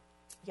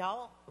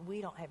 Y'all,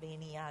 we don't have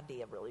any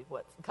idea really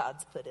what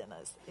God's put in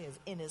us,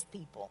 in his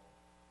people,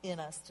 in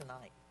us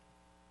tonight.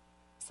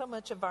 So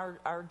much of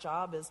our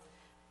job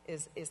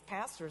is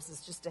pastors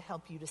is just to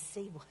help you to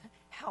see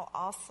how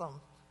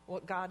awesome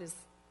what God is,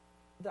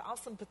 the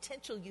awesome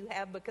potential you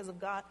have because of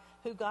God,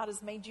 who God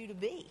has made you to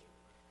be.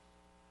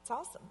 It's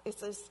awesome. It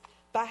says,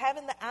 by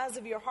having the eyes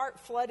of your heart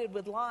flooded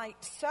with light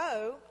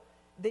so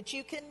that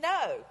you can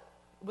know.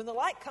 When the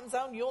light comes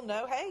on, you'll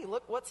know, hey,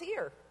 look what's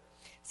here.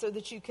 So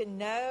that you can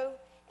know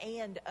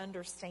and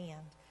understand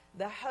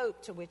the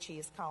hope to which he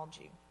has called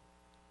you.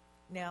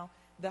 Now,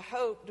 the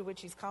hope to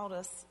which he's called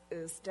us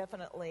is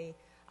definitely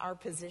our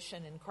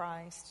position in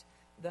Christ,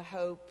 the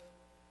hope,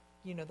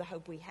 the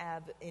hope we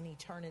have in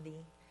eternity,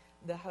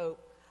 the hope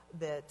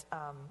that,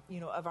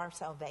 of our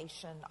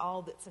salvation,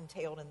 all that's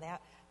entailed in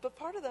that. But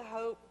part of the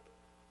hope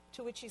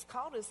to which he's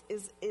called us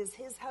is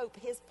his hope,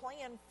 his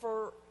plan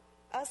for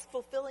us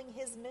fulfilling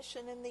his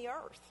mission in the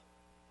earth,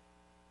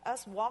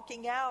 us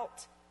walking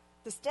out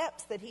the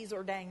steps that he's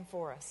ordained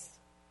for us.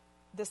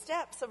 The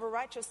steps of a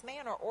righteous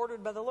man are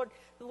ordered by the Lord.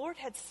 The Lord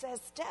has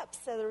steps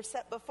that are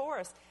set before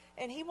us,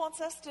 and he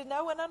wants us to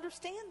know and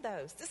understand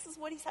those. This is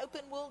what he's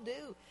hoping we'll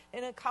do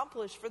and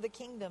accomplish for the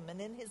kingdom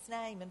and in his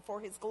name and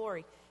for his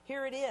glory.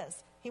 Here it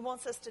is. He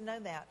wants us to know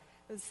that.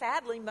 And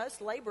sadly,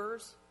 most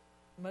laborers,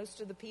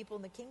 most of the people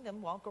in the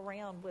kingdom walk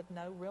around with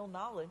no real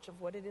knowledge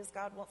of what it is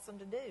God wants them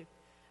to do.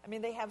 I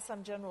mean, they have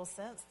some general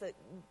sense that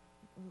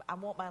I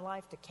want my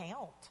life to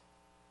count.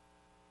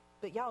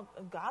 But y'all,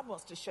 God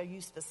wants to show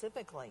you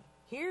specifically,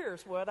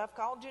 here's what I've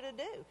called you to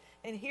do.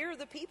 And here are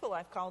the people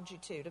I've called you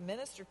to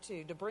minister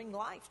to bring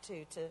life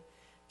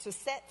to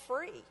set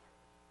free.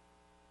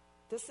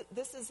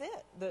 This is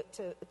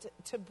it,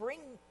 to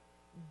bring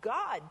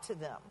God to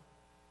them,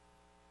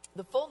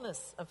 the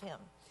fullness of him,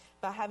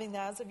 by having the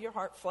eyes of your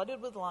heart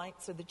flooded with light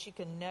so that you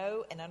can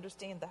know and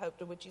understand the hope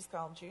to which he's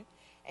called you,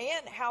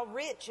 and how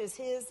rich is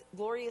his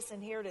glorious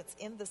inheritance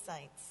in the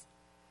saints.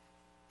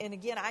 And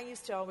again, I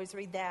used to always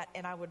read that,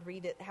 and I would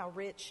read it, how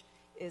rich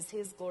is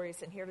his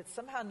glorious inheritance.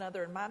 Somehow or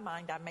another, in my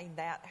mind, I made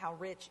that, how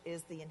rich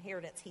is the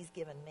inheritance he's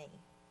given me.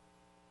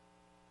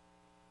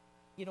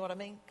 You know what I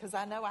mean? Because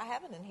I know I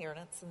have an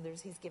inheritance, and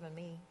he's given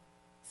me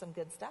some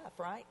good stuff,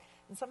 right?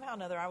 And somehow or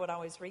another, I would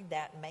always read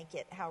that and make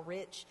it, how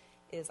rich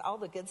is all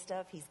the good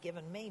stuff he's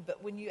given me.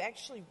 But when you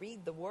actually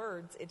read the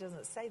words, it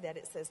doesn't say that.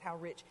 It says, how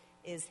rich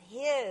is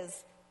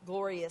his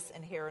glorious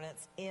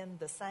inheritance in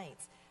the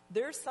saints.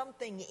 There's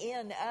something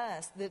in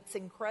us that's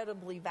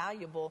incredibly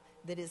valuable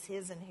that is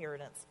his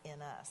inheritance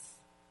in us.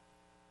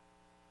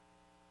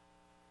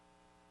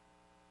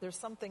 There's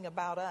something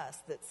about us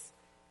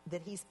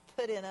that he's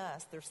put in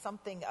us. There's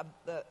something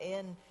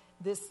in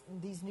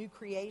these new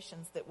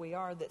creations that we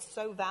are that's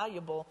so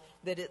valuable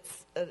that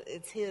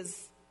it's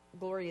his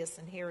glorious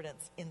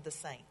inheritance in the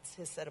saints,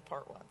 his set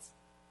apart ones.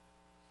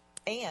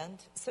 And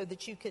so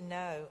that you can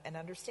know and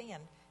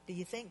understand. Do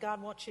you think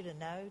God wants you to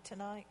know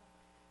tonight?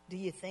 Do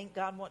you think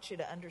God wants you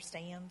to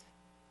understand?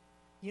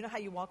 You know how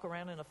you walk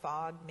around in a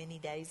fog many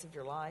days of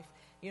your life?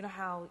 You know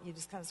how you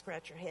just kind of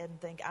scratch your head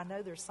and think, I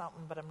know there's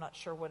something, but I'm not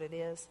sure what it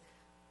is.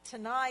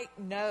 Tonight,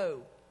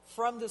 know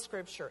from the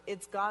scripture,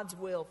 it's God's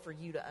will for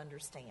you to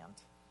understand.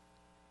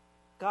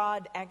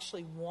 God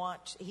actually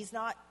wants, he's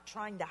not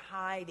trying to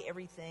hide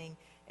everything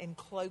and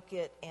cloak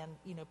it and,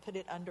 put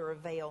it under a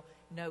veil.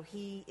 No,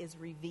 he is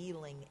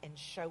revealing and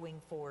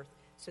showing forth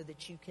so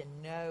that you can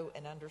know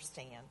and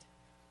understand.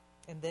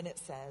 And then it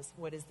says,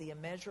 what is the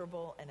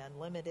immeasurable and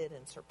unlimited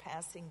and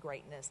surpassing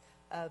greatness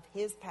of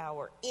his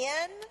power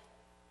in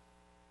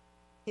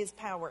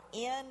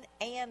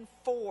and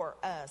for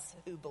us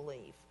who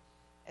believe,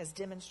 as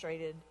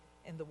demonstrated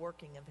in the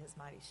working of his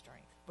mighty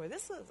strength. Boy,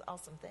 this is an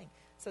awesome thing.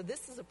 So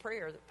this is a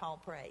prayer that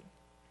Paul prayed.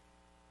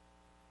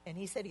 And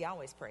he said he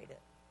always prayed it.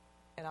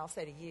 And I'll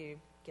say to you,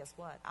 guess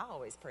what? I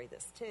always pray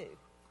this too.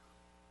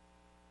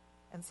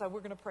 And so we're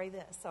going to pray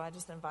this. So I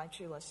just invite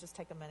you, let's just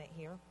take a minute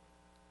here.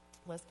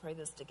 Let's pray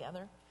this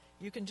together.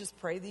 You can just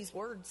pray these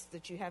words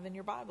that you have in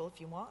your Bible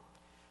if you want.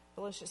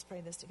 But let's just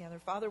pray this together.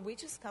 Father, we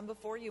just come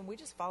before you and we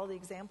just follow the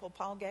example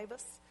Paul gave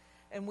us.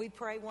 And we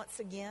pray once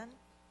again,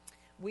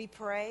 we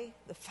pray,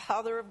 the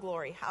Father of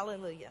glory,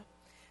 hallelujah,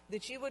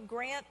 that you would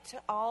grant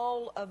to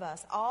all of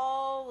us,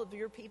 all of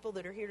your people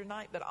that are here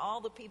tonight, but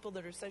all the people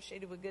that are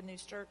associated with Good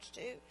News Church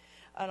too,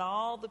 and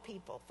all the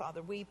people,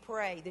 Father, we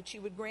pray that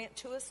you would grant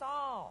to us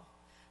all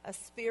a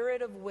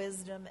spirit of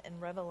wisdom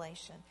and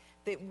revelation,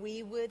 that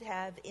we would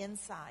have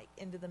insight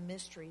into the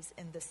mysteries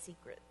and the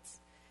secrets,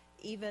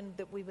 even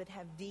that we would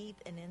have deep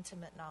and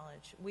intimate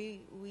knowledge.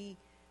 We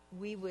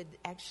would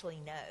actually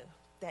know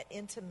that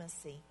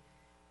intimacy,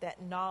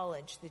 that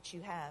knowledge that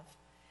you have,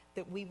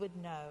 that we would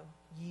know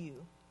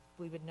you.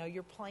 We would know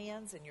your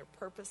plans and your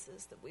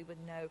purposes, that we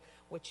would know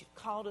what you've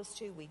called us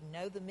to. We'd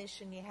know the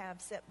mission you have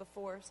set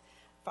before us.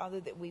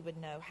 Father, that we would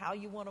know how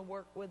you want to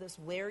work with us,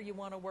 where you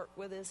want to work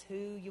with us,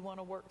 who you want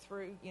to work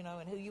through,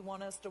 and who you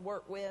want us to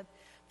work with.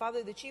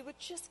 Father, that you would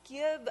just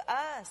give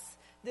us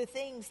the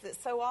things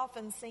that so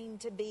often seem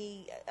to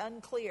be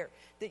unclear,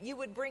 that you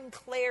would bring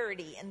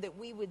clarity and that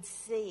we would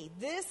see,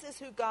 this is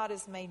who God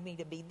has made me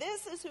to be.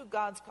 This is who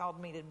God's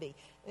called me to be.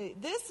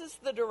 This is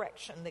the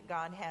direction that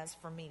God has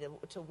for me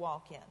to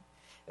walk in.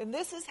 And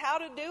this is how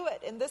to do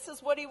it. And this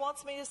is what he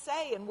wants me to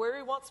say and where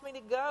he wants me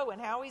to go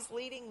and how he's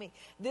leading me.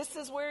 This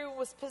is where he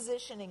was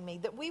positioning me.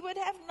 That we would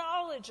have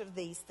knowledge of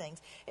these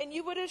things. And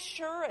you would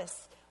assure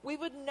us. We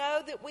would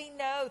know that we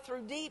know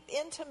through deep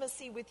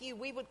intimacy with you.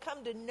 We would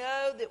come to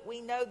know that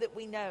we know that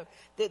we know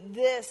that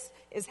this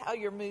is how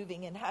you're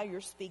moving and how you're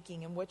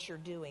speaking and what you're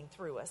doing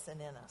through us and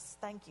in us.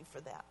 Thank you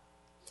for that.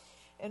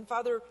 And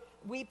Father,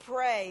 we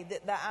pray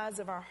that the eyes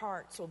of our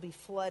hearts will be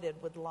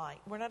flooded with light.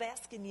 We're not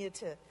asking you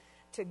to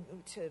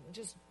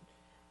just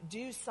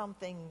do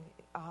something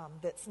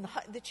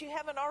that you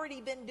haven't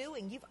already been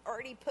doing. You've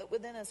already put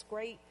within us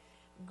great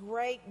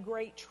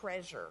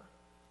treasure,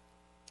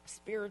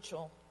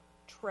 spiritual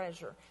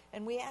treasure.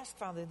 And we ask,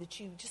 Father, that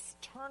you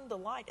just turn the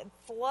light and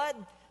flood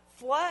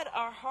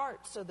our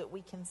hearts so that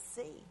we can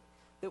see,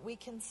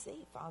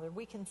 Father.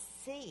 We can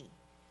see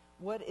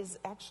what is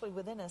actually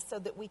within us so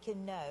that we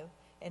can know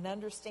and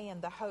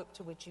understand the hope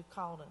to which you've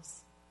called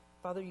us.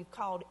 Father, you've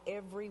called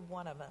every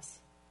one of us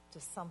to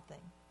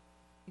something.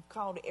 You've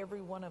called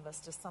every one of us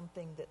to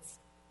something that's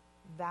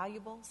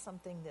valuable,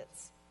 something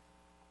that's,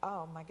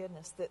 oh my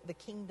goodness, that the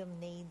kingdom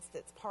needs,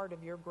 that's part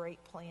of your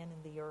great plan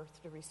in the earth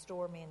to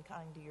restore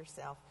mankind to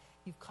yourself.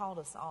 You've called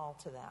us all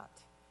to that.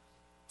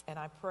 And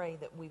I pray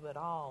that we would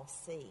all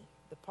see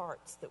the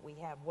parts that we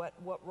have, what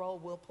role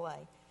we'll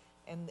play,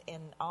 and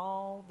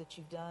all that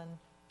you've done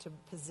to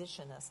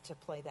position us to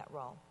play that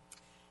role.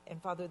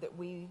 And Father, that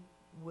we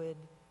would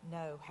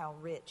know how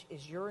rich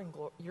is your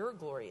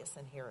glorious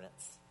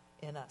inheritance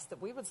in us, that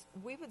we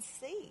would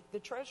see the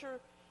treasure,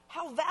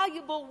 how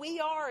valuable we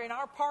are and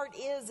our part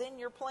is in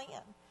your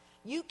plan.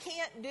 You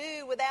can't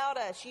do without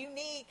us.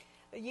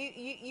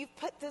 You've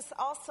put this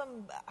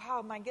awesome,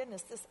 oh my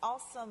goodness, this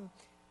awesome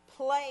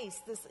place.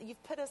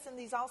 You've put us in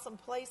these awesome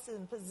places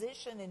and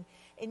position,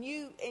 and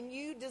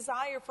you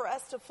desire for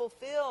us to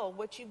fulfill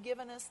what you've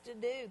given us to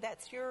do.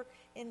 That's your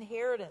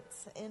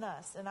inheritance in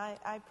us. And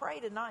I pray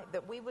tonight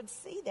that we would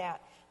see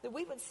that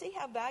we would see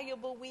how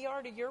valuable we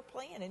are to your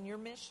plan and your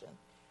mission.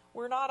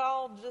 We're not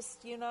all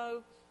just,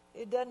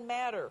 it doesn't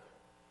matter.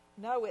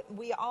 No,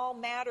 we all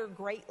matter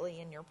greatly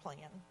in your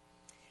plan.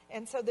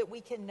 And so that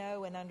we can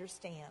know and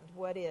understand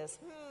what is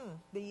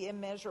the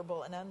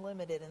immeasurable and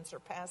unlimited and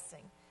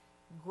surpassing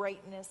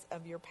greatness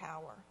of your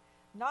power.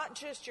 Not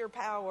just your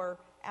power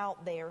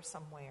out there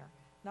somewhere.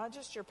 Not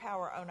just your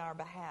power on our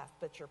behalf,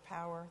 but your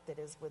power that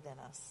is within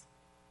us.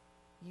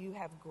 You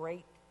have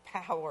great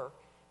power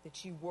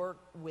that you work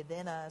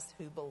within us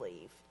who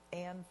believe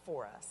and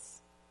for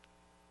us.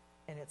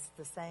 And it's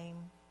the same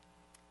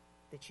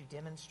that you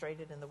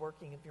demonstrated in the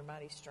working of your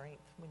mighty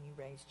strength when you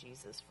raised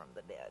Jesus from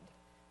the dead.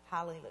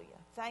 Hallelujah.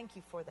 Thank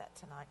you for that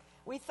tonight.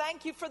 We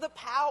thank you for the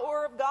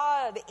power of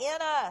God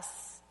in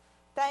us.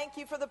 Thank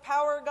you for the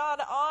power of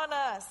God on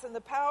us and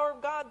the power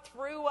of God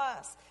through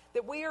us.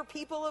 That we are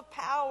people of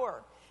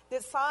power.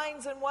 That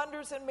signs and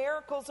wonders and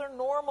miracles are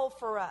normal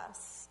for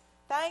us.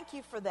 Thank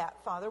you for that,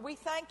 Father. We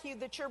thank you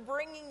that you're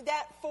bringing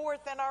that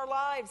forth in our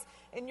lives.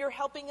 And you're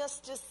helping us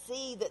to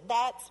see that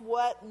that's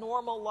what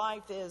normal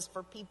life is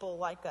for people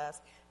like us.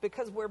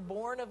 Because we're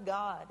born of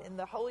God and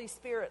the Holy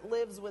Spirit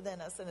lives within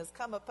us and has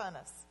come upon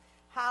us.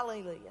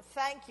 Hallelujah.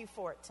 Thank you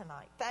for it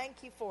tonight.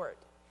 Thank you for it.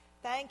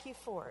 Thank you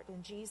for it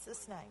in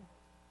Jesus' name.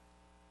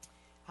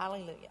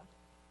 Hallelujah.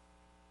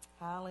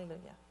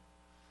 Hallelujah.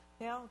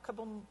 Now, a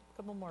couple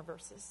more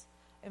verses.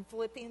 In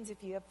Philippians,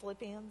 if you have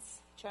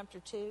Philippians chapter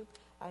 2,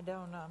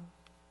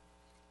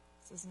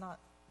 this is not,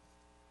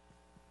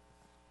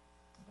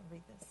 I'm going to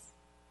read this.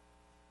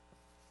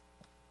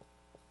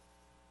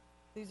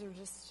 These are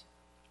just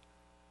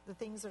the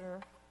things that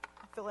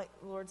I feel like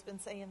the Lord's been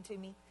saying to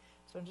me.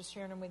 So I'm just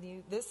sharing them with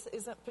you. This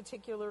isn't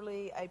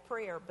particularly a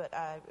prayer, but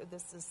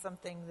this is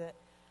something that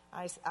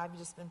I've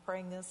just been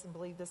praying this and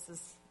believe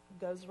this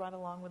goes right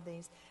along with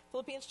these.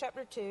 Philippians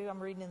chapter 2, I'm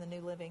reading in the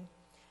New Living,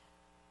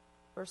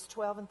 verse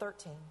 12 and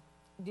 13.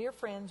 Dear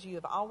friends, you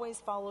have always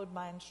followed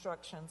my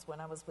instructions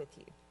when I was with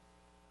you.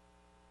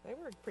 They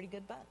were a pretty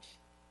good bunch.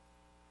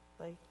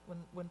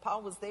 When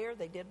Paul was there,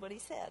 they did what he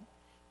said.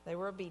 They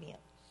were obedient.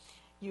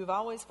 You have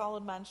always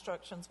followed my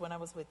instructions when I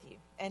was with you.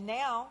 And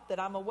now that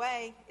I'm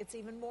away, it's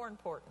even more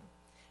important.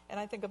 And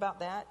I think about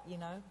that,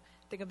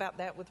 think about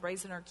that with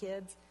raising our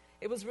kids.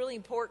 It was really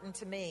important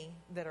to me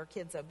that our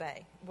kids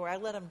obey. Boy, I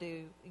let them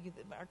do,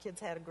 our kids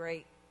had a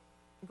great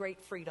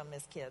freedom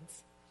as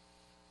kids.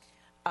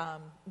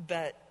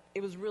 But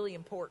it was really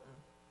important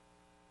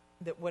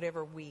that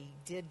whatever we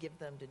did give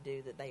them to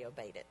do, that they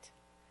obeyed it.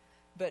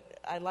 But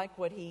I like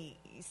what he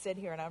said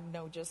here, and I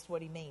know just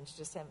what he means,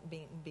 just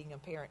being a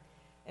parent.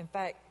 In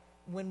fact,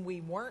 when we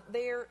weren't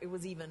there, it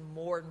was even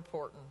more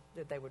important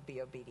that they would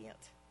be obedient.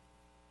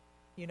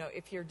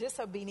 if you're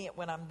disobedient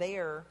when I'm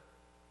there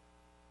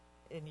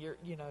and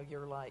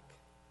you're like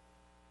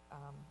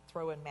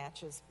throwing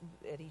matches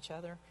at each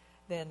other,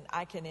 then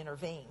I can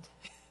intervene.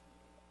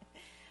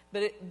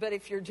 But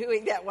if you're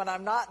doing that when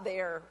I'm not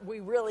there, we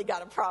really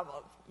got a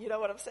problem. You know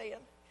what I'm saying?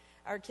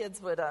 Our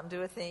kids would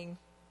do a thing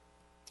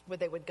where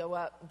they would go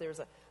up. There's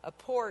a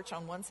porch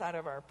on one side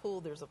of our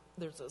pool. There's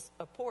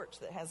a porch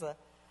that has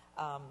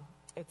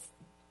it's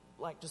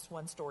like just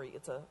one story.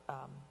 It's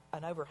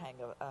an overhang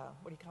of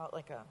what do you call it?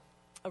 Like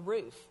a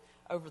roof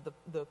over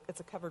the.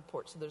 It's a covered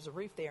porch, so there's a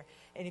roof there.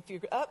 And if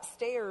you're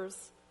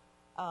upstairs,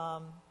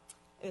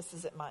 this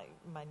is at my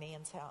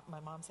nan's house, my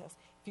mom's house.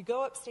 If you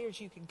go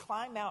upstairs, you can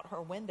climb out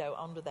her window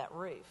onto that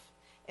roof,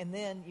 and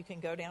then you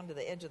can go down to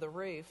the edge of the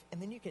roof, and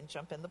then you can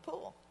jump in the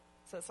pool.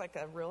 So it's like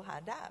a real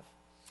high dive.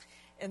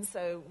 And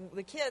so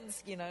the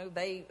kids,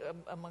 they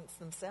amongst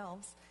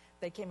themselves,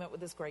 they came up with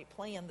this great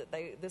plan that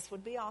this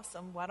would be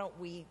awesome. Why don't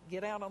we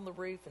get out on the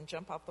roof and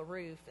jump off the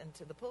roof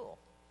into the pool?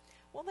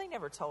 Well, they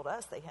never told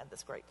us they had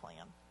this great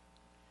plan.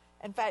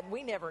 In fact,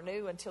 we never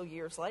knew until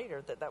years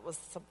later that was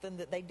something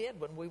that they did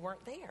when we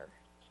weren't there.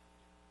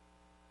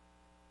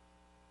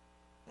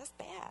 That's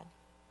bad.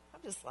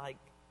 I'm just like,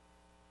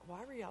 why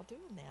were y'all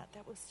doing that?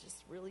 That was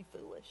just really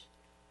foolish.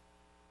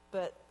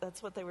 But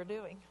that's what they were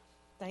doing.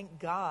 Thank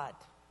God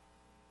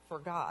for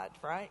God,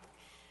 right?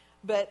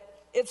 But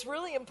it's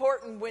really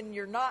important when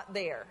you're not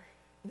there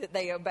that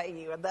they obey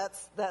you. And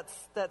that's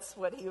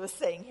what he was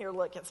saying here.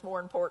 Look, it's more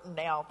important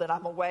now that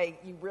I'm away.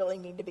 You really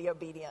need to be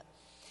obedient.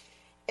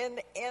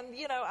 And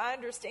I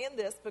understand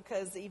this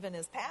because even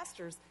as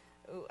pastors,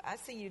 we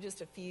see you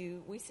just a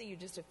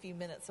few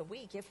minutes a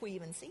week, if we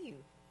even see you.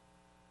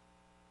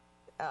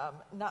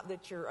 Not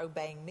that you're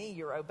obeying me,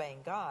 you're obeying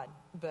God.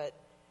 But,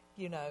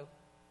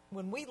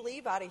 when we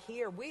leave out of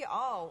here,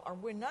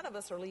 when none of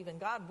us are leaving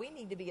God, we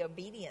need to be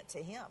obedient to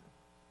him,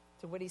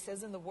 to what he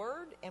says in the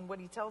Word and what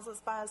he tells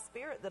us by his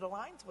Spirit that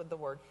aligns with the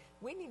Word.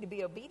 We need to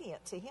be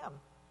obedient to him.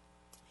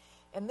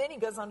 And then he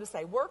goes on to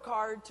say, work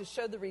hard to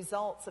show the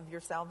results of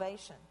your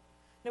salvation.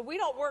 Now, we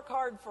don't work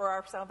hard for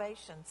our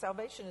salvation.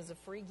 Salvation is a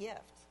free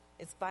gift.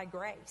 It's by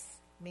grace.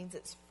 It means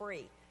it's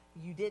free.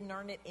 You didn't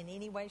earn it in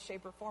any way,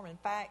 shape, or form. In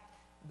fact,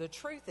 the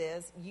truth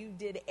is you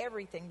did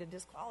everything to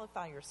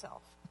disqualify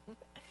yourself.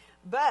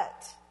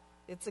 But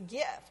it's a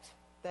gift.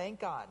 Thank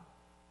God.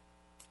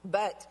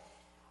 But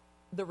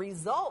the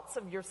results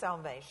of your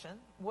salvation,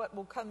 what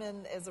will come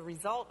in as a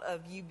result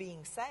of you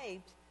being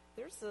saved,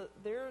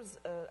 there's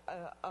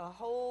a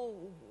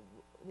whole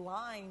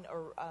line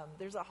or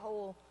there's a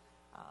whole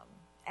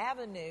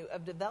avenue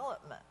of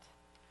development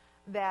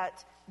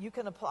that you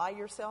can apply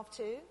yourself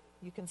to.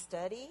 You can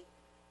study.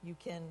 You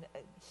can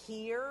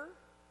hear.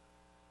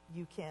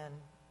 You can,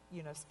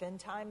 spend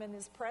time in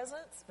his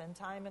presence, spend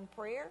time in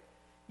prayer.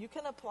 You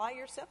can apply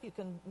yourself. You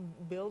can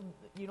build,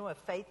 a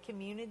faith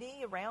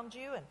community around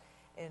you,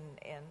 and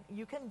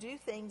you can do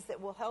things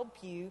that will help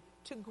you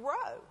to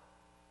grow.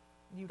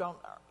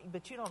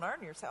 But you don't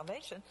earn your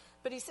salvation.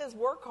 But he says,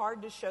 work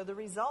hard to show the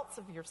results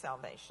of your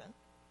salvation,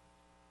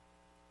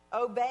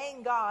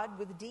 obeying God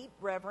with deep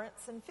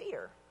reverence and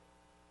fear.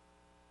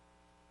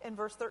 In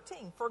verse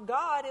 13, for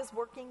God is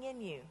working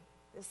in you.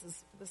 This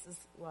is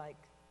like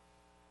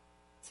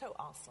so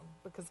awesome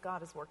because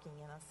God is working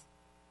in us,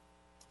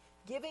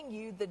 giving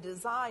you the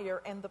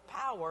desire and the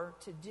power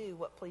to do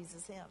what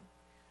pleases him.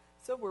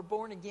 So we're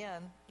born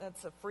again.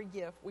 That's a free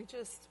gift. We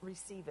just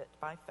receive it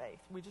by faith.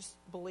 We just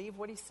believe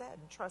what he said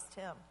and trust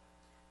him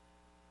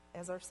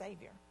as our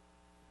Savior.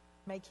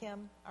 Make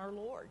him our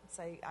Lord.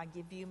 Say, I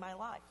give you my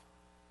life.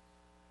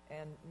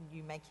 And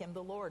you make him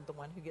the Lord, the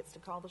one who gets to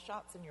call the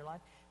shots in your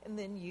life. And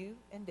then you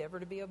endeavor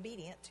to be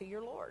obedient to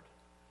your Lord.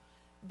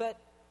 But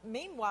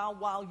meanwhile,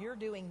 while you're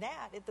doing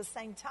that, at the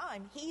same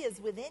time, he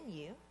is within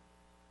you.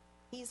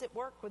 He's at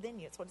work within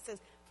you. It's what it says.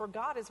 For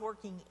God is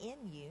working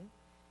in you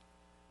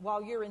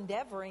while you're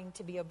endeavoring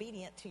to be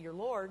obedient to your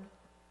Lord.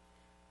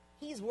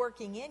 He's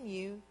working in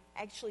you,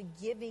 actually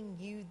giving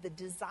you the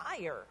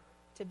desire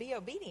to be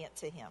obedient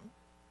to him.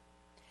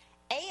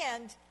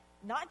 And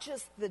not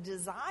just the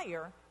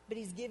desire, but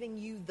he's giving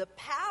you the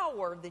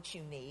power that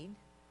you need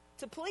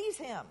to please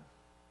him.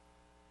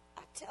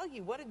 I tell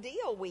you, what a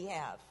deal we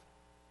have.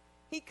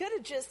 He could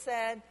have just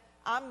said,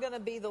 I'm going to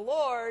be the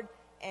Lord,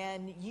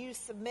 and you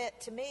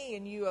submit to me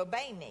and you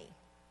obey me,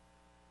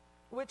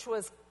 which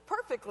was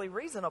perfectly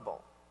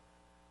reasonable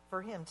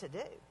for him to do,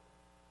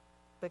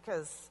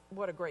 because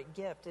what a great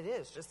gift it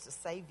is just to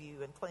save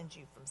you and cleanse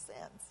you from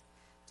sins,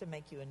 to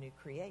make you a new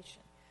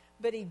creation.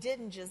 But he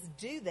didn't just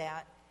do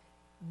that.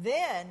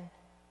 Then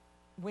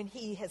when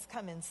he has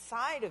come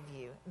inside of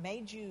you,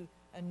 made you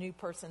a new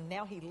person,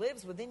 now he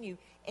lives within you,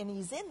 and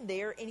he's in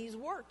there and he's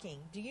working.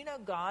 Do you know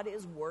God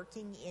is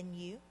working in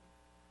you?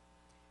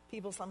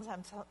 People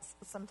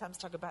sometimes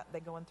talk about they're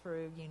going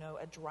through,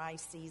 a dry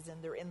season.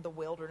 They're in the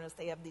wilderness.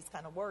 They have these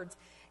kind of words.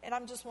 And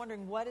I'm just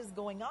wondering what is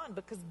going on,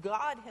 because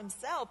God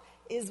himself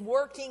is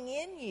working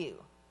in you.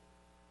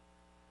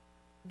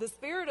 The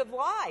Spirit of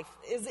life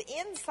is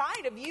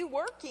inside of you,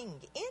 working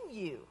in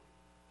you.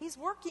 He's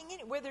working in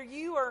it. Whether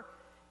you are,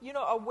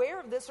 aware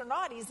of this or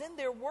not, he's in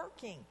there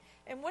working.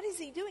 And what is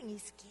he doing?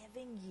 He's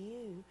giving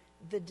you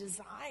the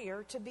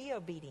desire to be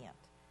obedient.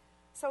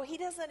 So he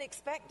doesn't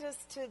expect us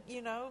to,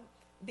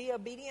 be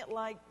obedient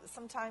like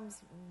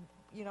sometimes,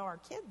 our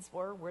kids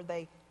were, where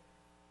they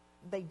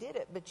did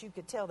it, but you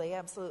could tell they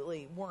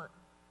absolutely weren't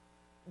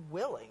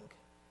willing.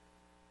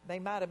 They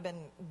might have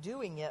been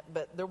doing it,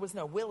 but there was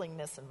no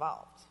willingness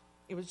involved.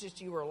 It was just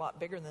you were a lot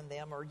bigger than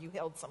them, or you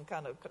held some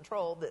kind of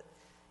control that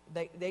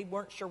they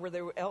weren't sure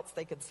where else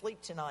they could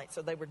sleep tonight,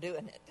 so they were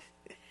doing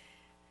it.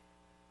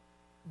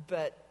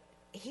 But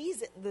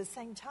he's at the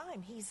same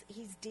time,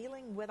 he's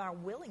dealing with our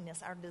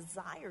willingness, our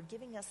desire,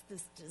 giving us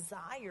this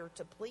desire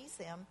to please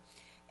him.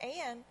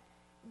 And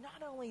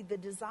not only the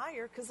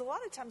desire, because a lot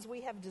of times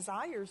we have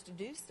desires to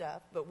do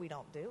stuff, but we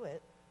don't do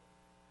it.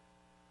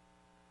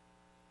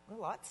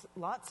 Well,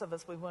 lots of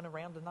us, we went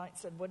around tonight and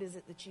said, what is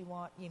it that you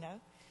want,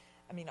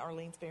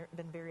 Arlene's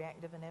been very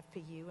active in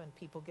FPU and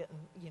people getting,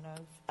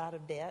 out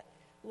of debt.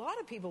 A lot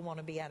of people want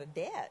to be out of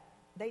debt.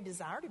 They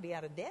desire to be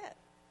out of debt,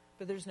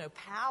 but there's no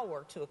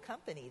power to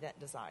accompany that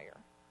desire.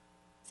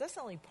 So that's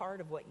only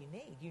part of what you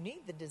need. You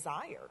need the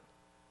desire,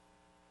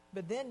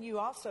 but then you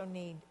also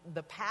need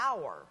the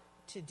power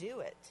to do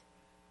it.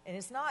 And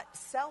it's not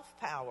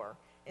self-power.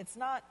 It's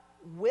not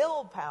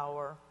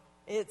willpower.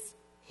 It's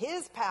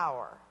his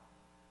power.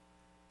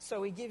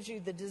 So he gives you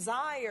the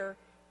desire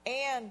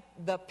and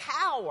the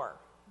power.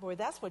 Boy,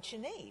 that's what you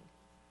need.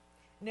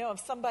 If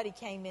somebody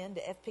came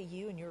into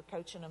FPU and you were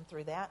coaching them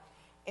through that,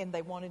 and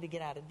they wanted to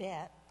get out of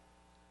debt,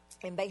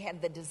 and they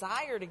had the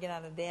desire to get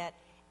out of debt,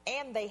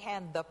 and they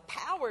had the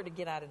power to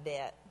get out of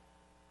debt,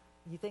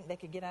 you think they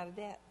could get out of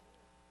debt?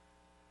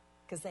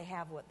 Because they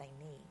have what they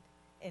need.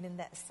 And in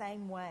that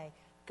same way,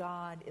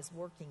 God is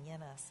working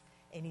in us,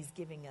 and he's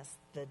giving us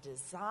the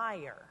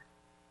desire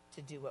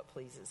to do what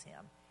pleases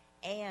him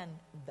and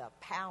the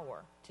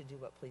power to do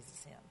what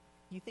pleases him.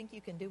 You think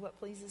you can do what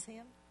pleases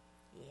him?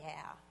 Yeah,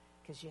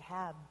 because you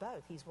have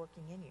both. He's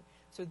working in you.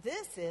 So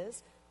this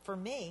is, for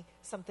me,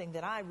 something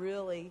that I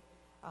really,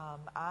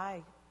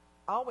 I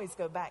always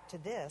go back to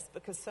this,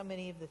 because so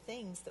many of the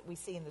things that we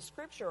see in the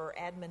scripture are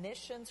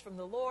admonitions from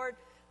the Lord.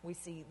 We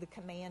see the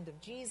command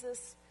of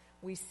Jesus.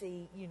 We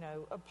see,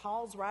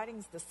 Paul's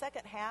writings. The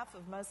second half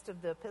of most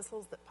of the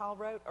epistles that Paul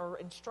wrote are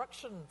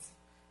instructions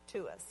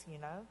to us,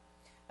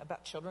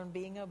 about children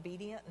being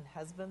obedient and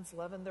husbands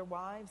loving their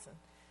wives,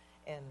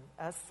 and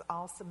us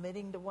all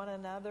submitting to one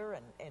another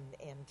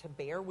and to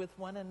bear with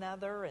one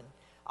another, and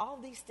all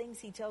these things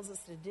he tells us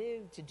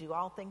to do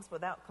all things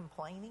without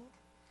complaining.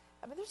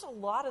 There's a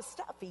lot of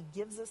stuff he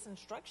gives us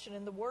instruction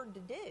in the Word to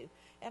do.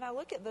 And I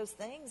look at those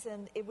things,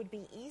 and it would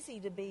be easy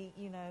to be,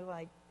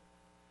 like,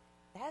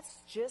 that's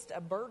just a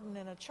burden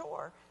and a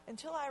chore,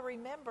 until I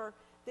remember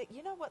that,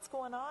 what's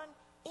going on?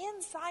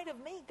 Inside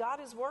of me, God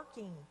is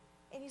working.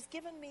 And he's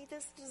given me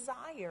this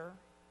desire.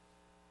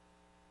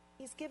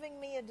 He's giving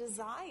me a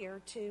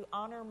desire to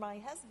honor my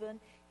husband.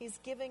 He's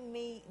giving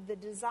me the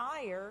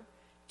desire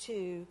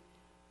to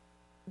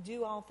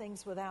do all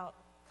things without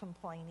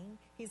complaining.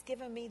 He's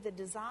given me the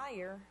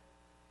desire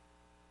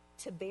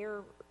to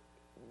bear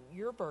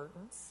your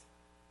burdens.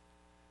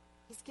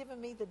 He's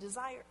given me the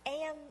desire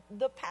and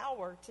the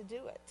power to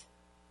do it.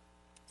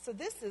 So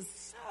this is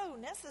so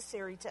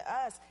necessary to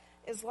us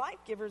as life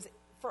givers,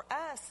 for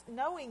us,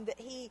 knowing that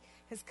he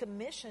has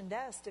commissioned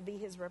us to be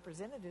his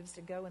representatives,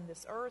 to go in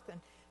this earth and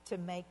to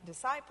make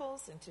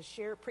disciples and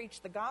to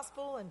preach the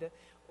gospel and to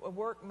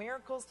work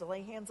miracles, to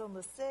lay hands on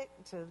the sick,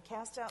 to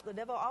cast out the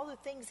devil, all the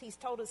things he's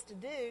told us to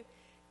do.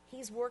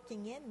 He's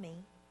working in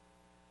me,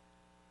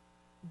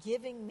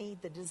 giving me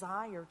the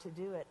desire to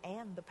do it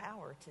and the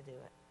power to do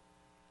it.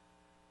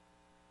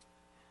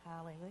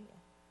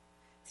 Hallelujah.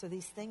 So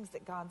these things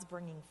that God's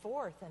bringing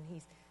forth, and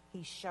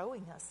he's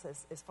showing us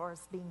as far as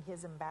being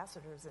his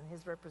ambassadors and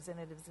his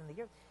representatives in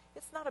the earth.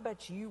 It's not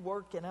about you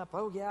working up,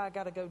 oh yeah, I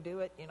got to go do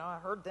it. I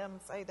heard them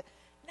say that.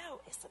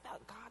 No, it's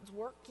about God's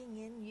working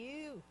in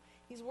you.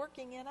 He's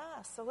working in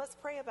us. So let's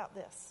pray about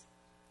this.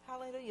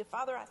 Hallelujah.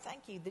 Father, I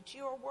thank you that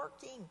you are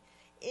working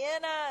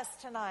in us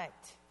tonight.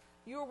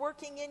 You're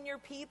working in your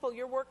people.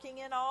 You're working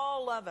in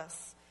all of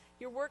us.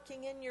 You're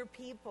working in your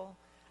people.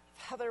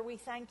 Father, we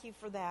thank you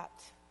for that.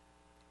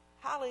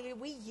 Hallelujah.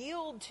 We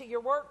yield to your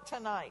work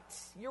tonight.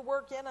 Your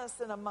work in us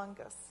and among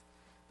us.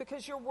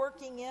 Because you're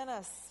working in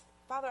us.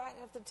 Father, I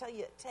have to tell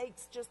you, it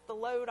takes just the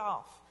load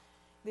off.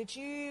 That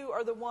you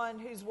are the one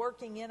who's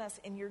working in us,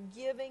 and you're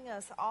giving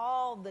us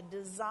all the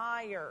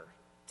desire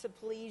to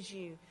please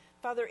you.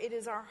 Father, it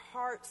is our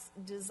heart's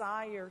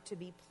desire to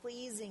be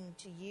pleasing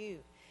to you.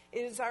 It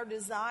is our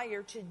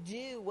desire to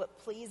do what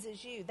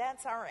pleases you.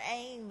 That's our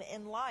aim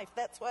in life.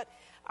 That's what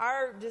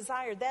our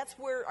desire, that's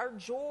where our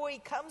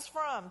joy comes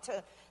from,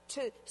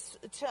 to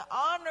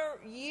honor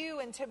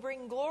you and to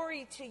bring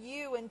glory to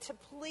you and to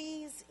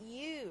please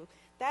you.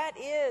 That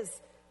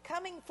is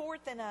coming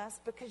forth in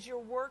us because you're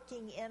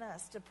working in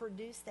us to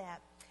produce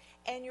that.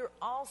 And you're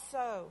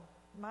also,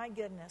 my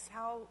goodness,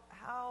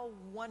 how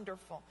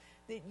wonderful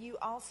that you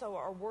also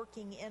are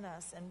working in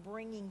us and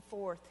bringing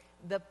forth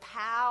the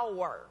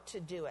power to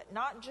do it.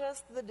 Not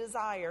just the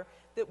desire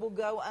that will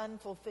go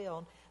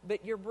unfulfilled,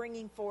 but you're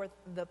bringing forth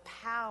the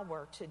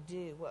power to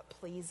do what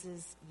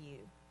pleases you.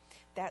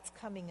 That's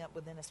coming up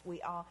within us.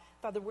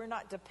 Father, we're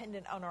not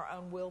dependent on our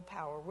own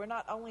willpower. We're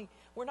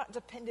not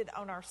dependent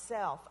on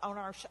ourselves, on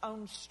our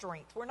own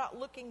strength. We're not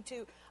looking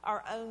to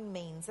our own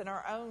means and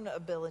our own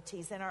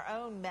abilities and our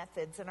own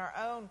methods and our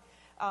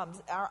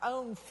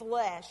own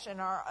flesh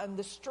and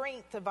the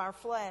strength of our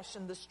flesh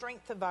and the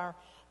strength of our,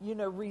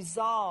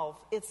 resolve.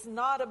 It's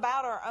not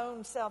about our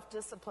own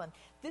self-discipline.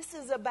 This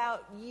is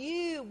about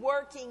you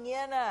working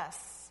in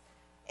us,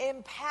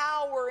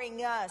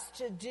 empowering us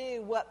to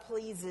do what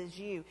pleases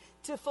you,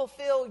 to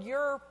fulfill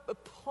your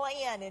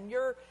plan and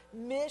your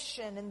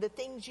mission and the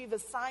things you've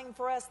assigned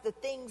for us, the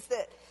things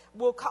that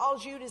will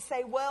cause you to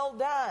say, well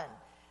done.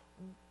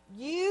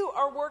 You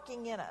are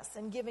working in us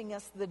and giving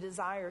us the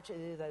desire to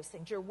do those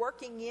things. You're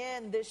working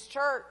in this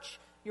church.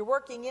 You're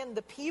working in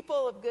the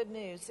people of Good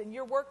News, and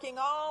you're working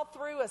all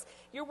through us.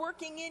 You're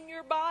working in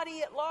your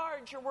body at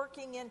large. You're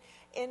working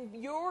in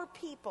your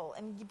people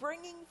and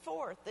bringing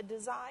forth the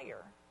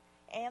desire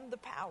and the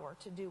power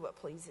to do what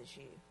pleases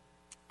you.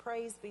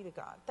 Praise be to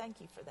God.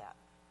 Thank you for that.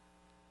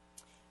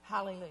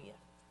 Hallelujah.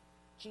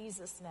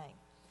 Jesus' name.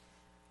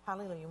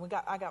 Hallelujah.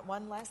 I got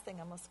one last thing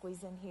I'm going to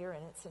squeeze in here,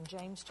 and it's in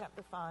James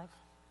chapter 5.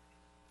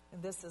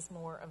 And this is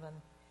more of an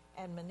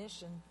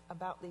admonition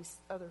about these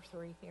other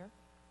three here.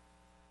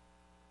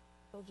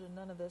 I told you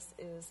none of this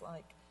is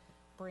like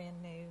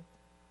brand new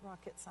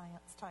rocket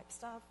science type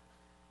stuff.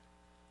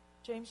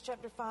 James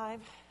chapter 5,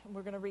 and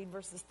we're going to read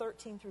verses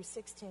 13 through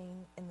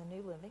 16 in the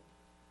New Living.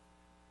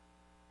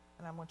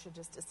 And I want you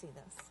just to see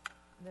this.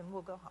 Then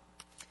we'll go home.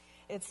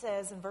 It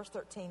says in verse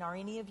 13, are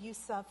any of you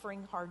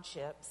suffering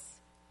hardships?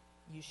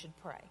 You should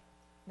pray.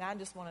 Now I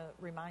just want to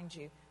remind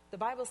you, the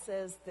Bible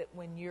says that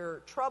when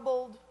you're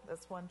troubled,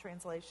 that's one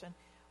translation,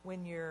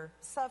 when you're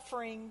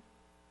suffering,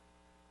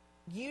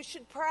 you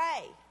should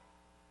pray.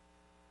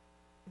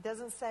 It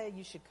doesn't say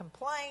you should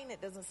complain. It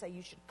doesn't say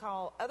you should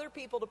call other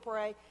people to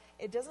pray.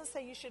 It doesn't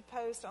say you should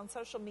post on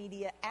social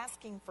media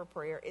asking for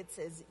prayer. It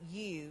says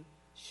you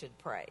should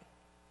pray.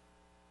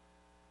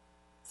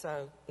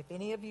 So if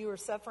any of you are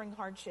suffering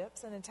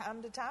hardships, and in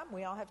time to time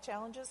we all have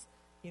challenges,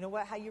 you know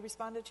how you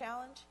respond to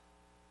challenge?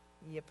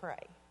 You pray.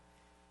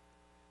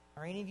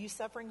 Are any of you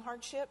suffering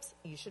hardships?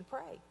 You should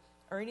pray.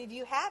 Are any of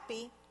you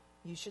happy?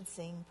 You should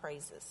sing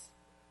praises.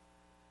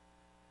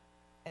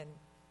 And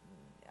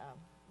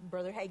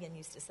Brother Hagin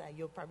used to say,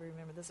 you'll probably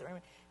remember this,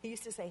 he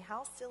used to say,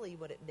 how silly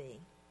would it be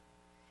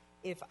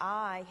if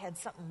I had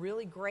something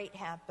really great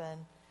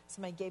happen,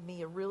 somebody gave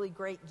me a really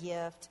great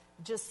gift,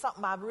 just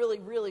something I really,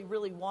 really,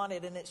 really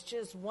wanted, and it's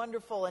just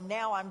wonderful, and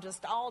now I'm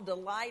just all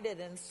delighted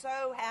and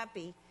so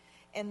happy,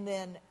 and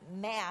then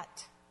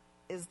Matt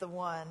is the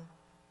one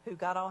who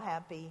got all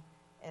happy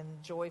and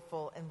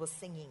joyful and was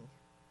singing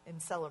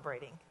and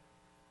celebrating,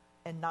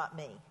 and not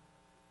me.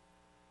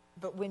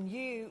 But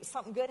when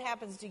something good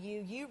happens to you,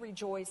 you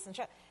rejoice and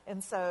shout.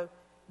 And so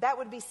that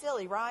would be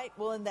silly, right?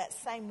 Well, in that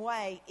same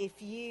way,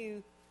 if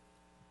you,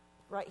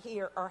 right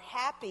here, are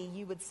happy,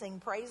 you would sing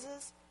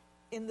praises.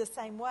 In the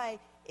same way,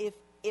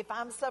 if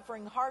I'm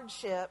suffering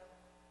hardship,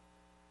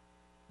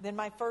 then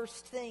my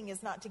first thing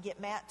is not to get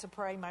Matt to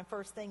pray. My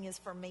first thing is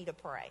for me to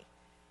pray.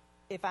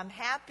 If I'm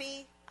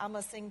happy, I'm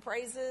going to sing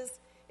praises.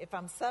 If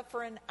I'm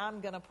suffering,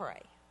 I'm going to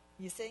pray.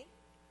 You see?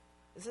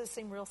 Does this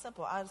seem real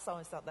simple? I just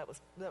always thought that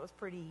was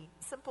pretty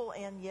simple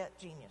and yet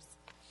genius.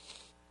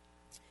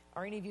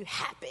 Are any of you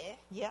happy?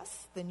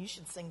 Yes, then you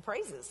should sing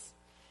praises.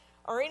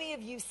 Are any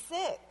of you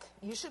sick?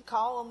 You should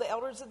call on the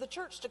elders of the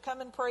church to come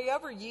and pray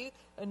over you,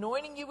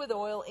 anointing you with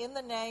oil in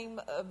the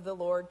name of the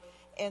Lord.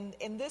 And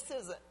this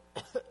isn't,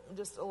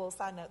 just a little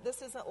side note,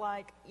 this isn't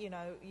like,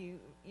 you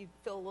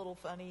feel a little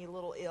funny, a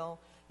little ill,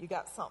 you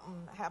got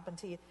something happen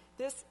to you.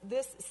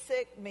 This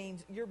sick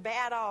means you're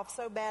bad off,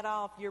 so bad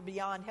off, you're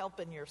beyond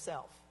helping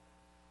yourself.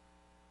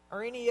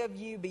 Are any of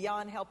you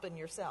beyond helping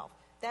yourself?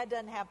 That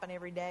doesn't happen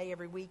every day,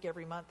 every week,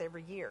 every month,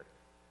 every year.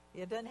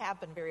 It doesn't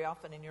happen very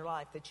often in your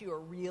life that you are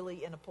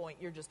really in a point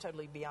you're just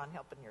totally beyond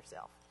helping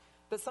yourself.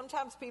 But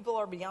sometimes people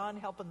are beyond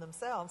helping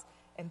themselves.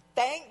 And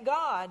thank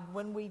God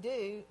when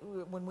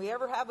we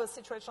ever have a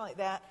situation like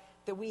that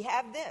we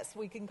have this.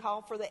 We can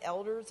call for the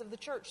elders of the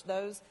church,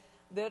 those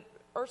that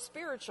are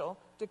spiritual,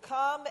 to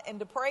come and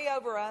to pray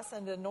over us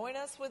and to anoint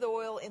us with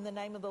oil in the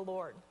name of the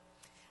Lord.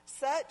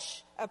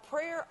 Such a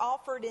prayer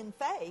offered in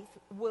faith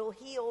will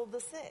heal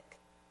the sick.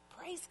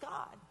 Praise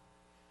God.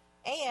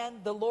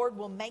 And the Lord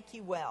will make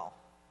you well.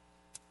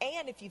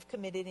 And if you've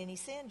committed any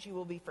sins, you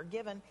will be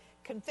forgiven.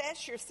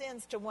 Confess your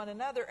sins to one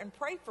another and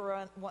pray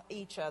for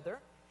each other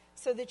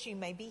so that you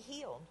may be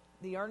healed.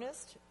 The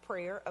earnest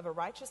prayer of a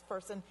righteous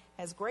person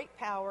has great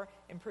power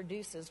and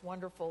produces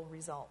wonderful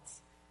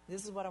results.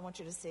 This is what I want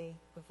you to see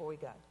before we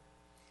go.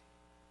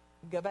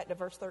 Go back to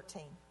verse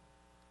 13.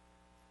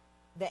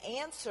 The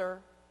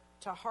answer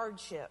to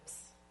hardships,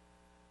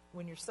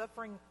 when you're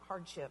suffering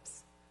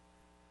hardships,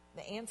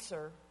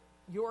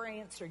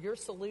 your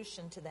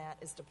solution to that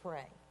is to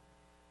pray.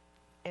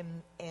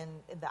 And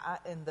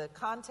the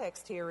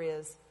context here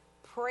is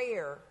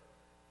prayer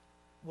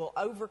will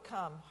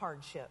overcome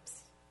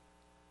hardships.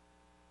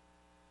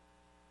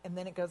 And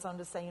then it goes on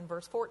to say in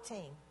verse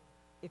 14,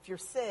 if you're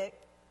sick,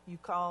 you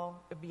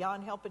call,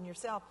 beyond helping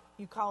yourself,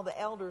 you call the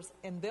elders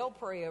and they'll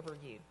pray over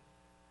you.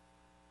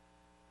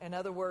 In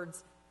other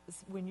words,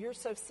 when you're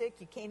so sick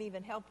you can't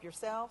even help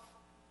yourself,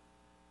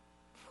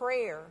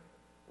 prayer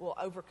will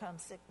overcome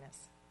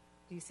sickness.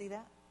 Do you see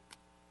that?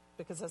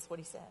 Because that's what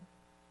he said.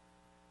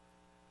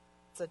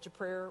 Such a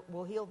prayer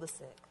will heal the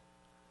sick.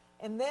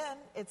 And then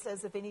it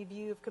says, if any of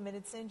you have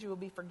committed sins, you will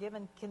be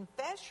forgiven.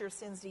 Confess your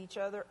sins to each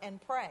other and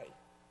pray.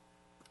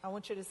 I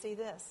want you to see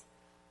this.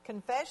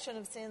 Confession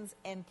of sins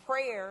and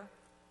prayer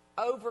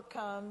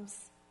overcomes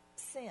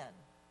sin.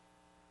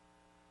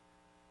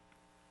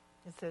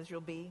 It says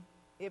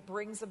it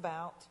brings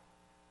about,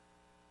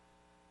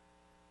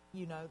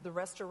 the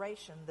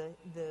restoration,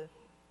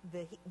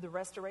 the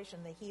restoration,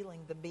 the healing,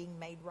 the being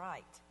made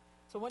right.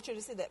 So I want you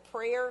to see that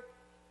prayer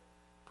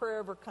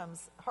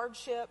overcomes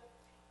hardship,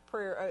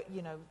 prayer,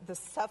 the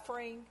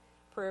suffering,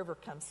 prayer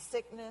overcomes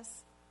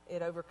sickness,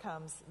 it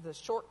overcomes the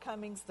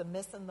shortcomings, the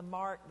missing the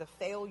mark, the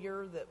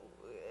failure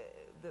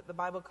that the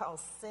Bible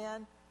calls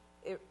sin.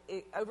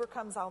 It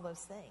overcomes all those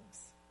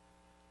things.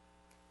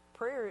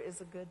 Prayer is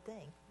a good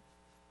thing.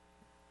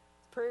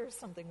 Prayer is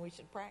something we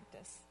should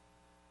practice.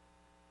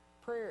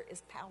 Prayer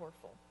is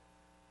powerful.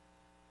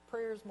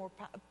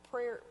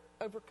 Prayer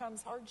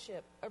overcomes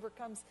hardship,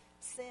 overcomes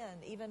sin,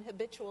 even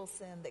habitual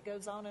sin that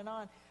goes on and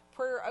on.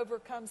 Prayer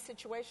overcomes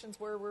situations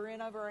where we're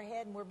in over our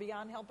head and we're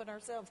beyond helping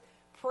ourselves.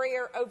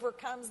 Prayer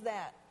overcomes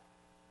that.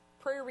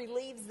 Prayer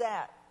relieves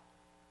that.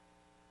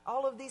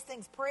 All of these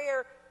things.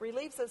 Prayer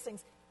relieves those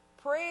things.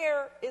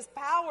 Prayer is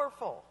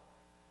powerful.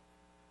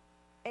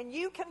 And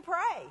you can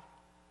pray.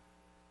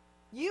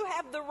 You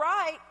have the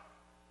right.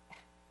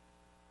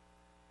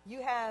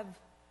 You have,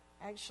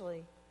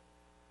 actually,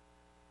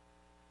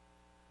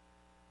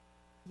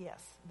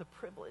 yes, the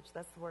privilege.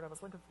 That's the word I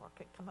was looking for. I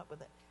couldn't come up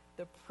with it.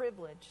 The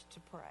privilege to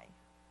pray.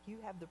 You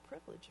have the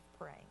privilege of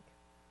praying.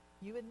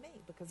 You and me,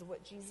 because of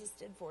what Jesus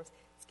did for us.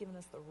 It's given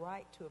us the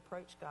right to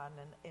approach God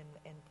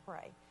and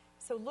pray.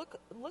 So look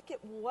at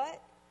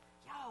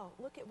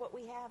what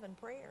we have in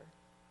prayer.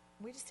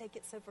 We just take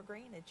it so for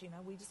granted,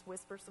 We just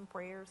whisper some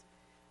prayers.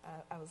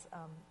 I was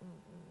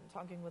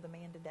talking with a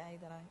man today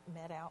that I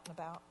met out and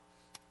about.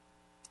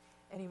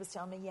 And he was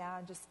telling me,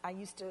 I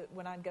used to,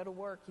 when I'd go to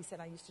work, he said,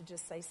 I used to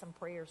just say some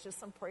prayers, just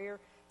some prayer,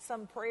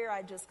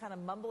 I just kind of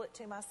mumble it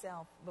to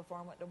myself before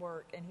I went to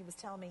work. And he was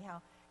telling me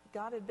how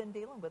God had been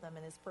dealing with him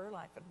and his prayer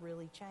life had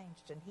really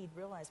changed. And he'd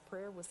realized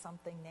prayer was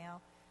something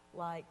now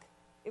like,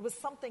 it was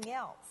something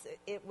else.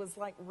 It was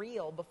like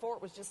real. Before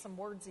it was just some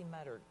words he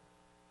muttered.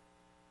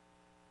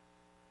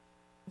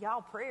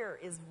 Y'all, prayer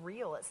is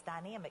real. It's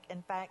dynamic.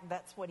 In fact,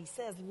 that's what he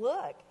says.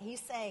 Look, he's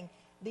saying,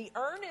 the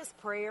earnest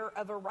prayer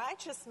of a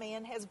righteous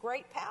man has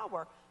great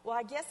power. Well,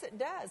 I guess it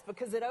does,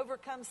 because it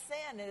overcomes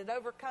sin, and it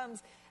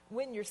overcomes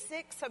when you're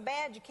sick so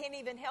bad you can't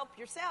even help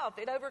yourself.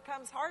 It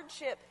overcomes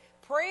hardship.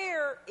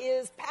 Prayer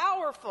is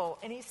powerful.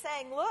 And he's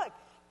saying, look,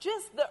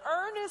 just the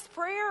earnest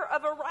prayer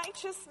of a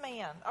righteous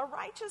man, a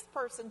righteous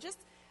person, just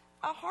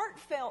a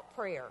heartfelt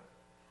prayer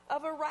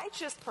of a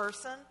righteous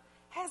person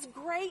has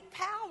great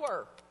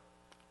power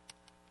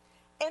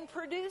and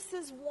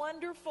produces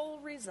wonderful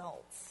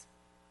results.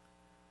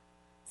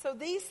 So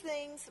these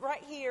things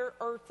right here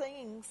are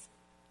things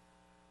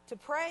to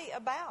pray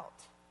about.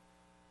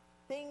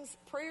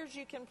 Prayers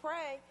you can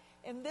pray.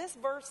 And this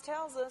verse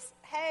tells us,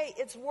 hey,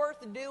 it's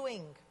worth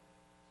doing.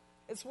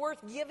 It's worth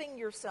giving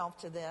yourself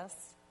to this.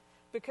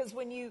 Because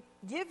when you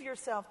give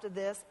yourself to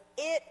this,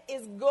 it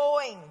is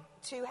going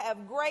to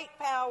have great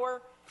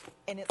power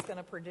and it's going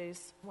to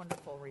produce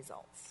wonderful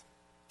results.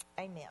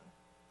 Amen.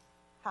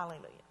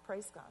 Hallelujah.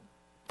 Praise God.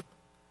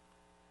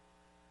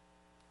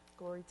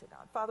 Glory to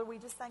God. Father, we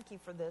just thank you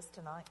for this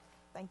tonight.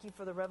 Thank you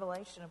for the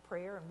revelation of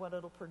prayer and what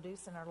it'll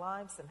produce in our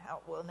lives and how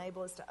it will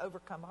enable us to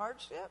overcome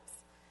hardships.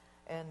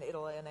 And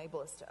it'll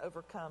enable us to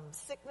overcome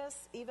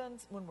sickness, even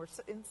when we're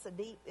in so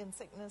deep in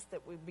sickness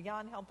that we're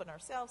beyond helping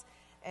ourselves.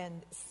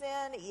 And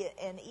sin,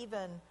 and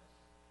even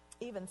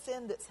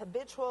sin that's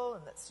habitual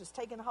and that's just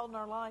taking hold in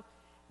our life.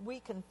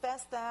 We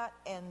confess that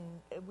and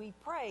we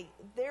pray.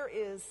 There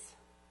is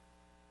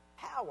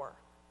power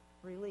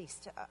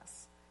released to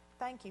us.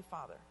 Thank you,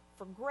 Father,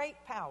 for great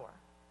power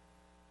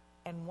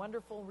and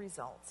wonderful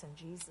results in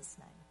Jesus'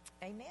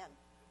 name. Amen.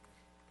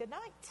 Good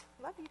night.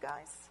 Love you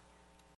guys.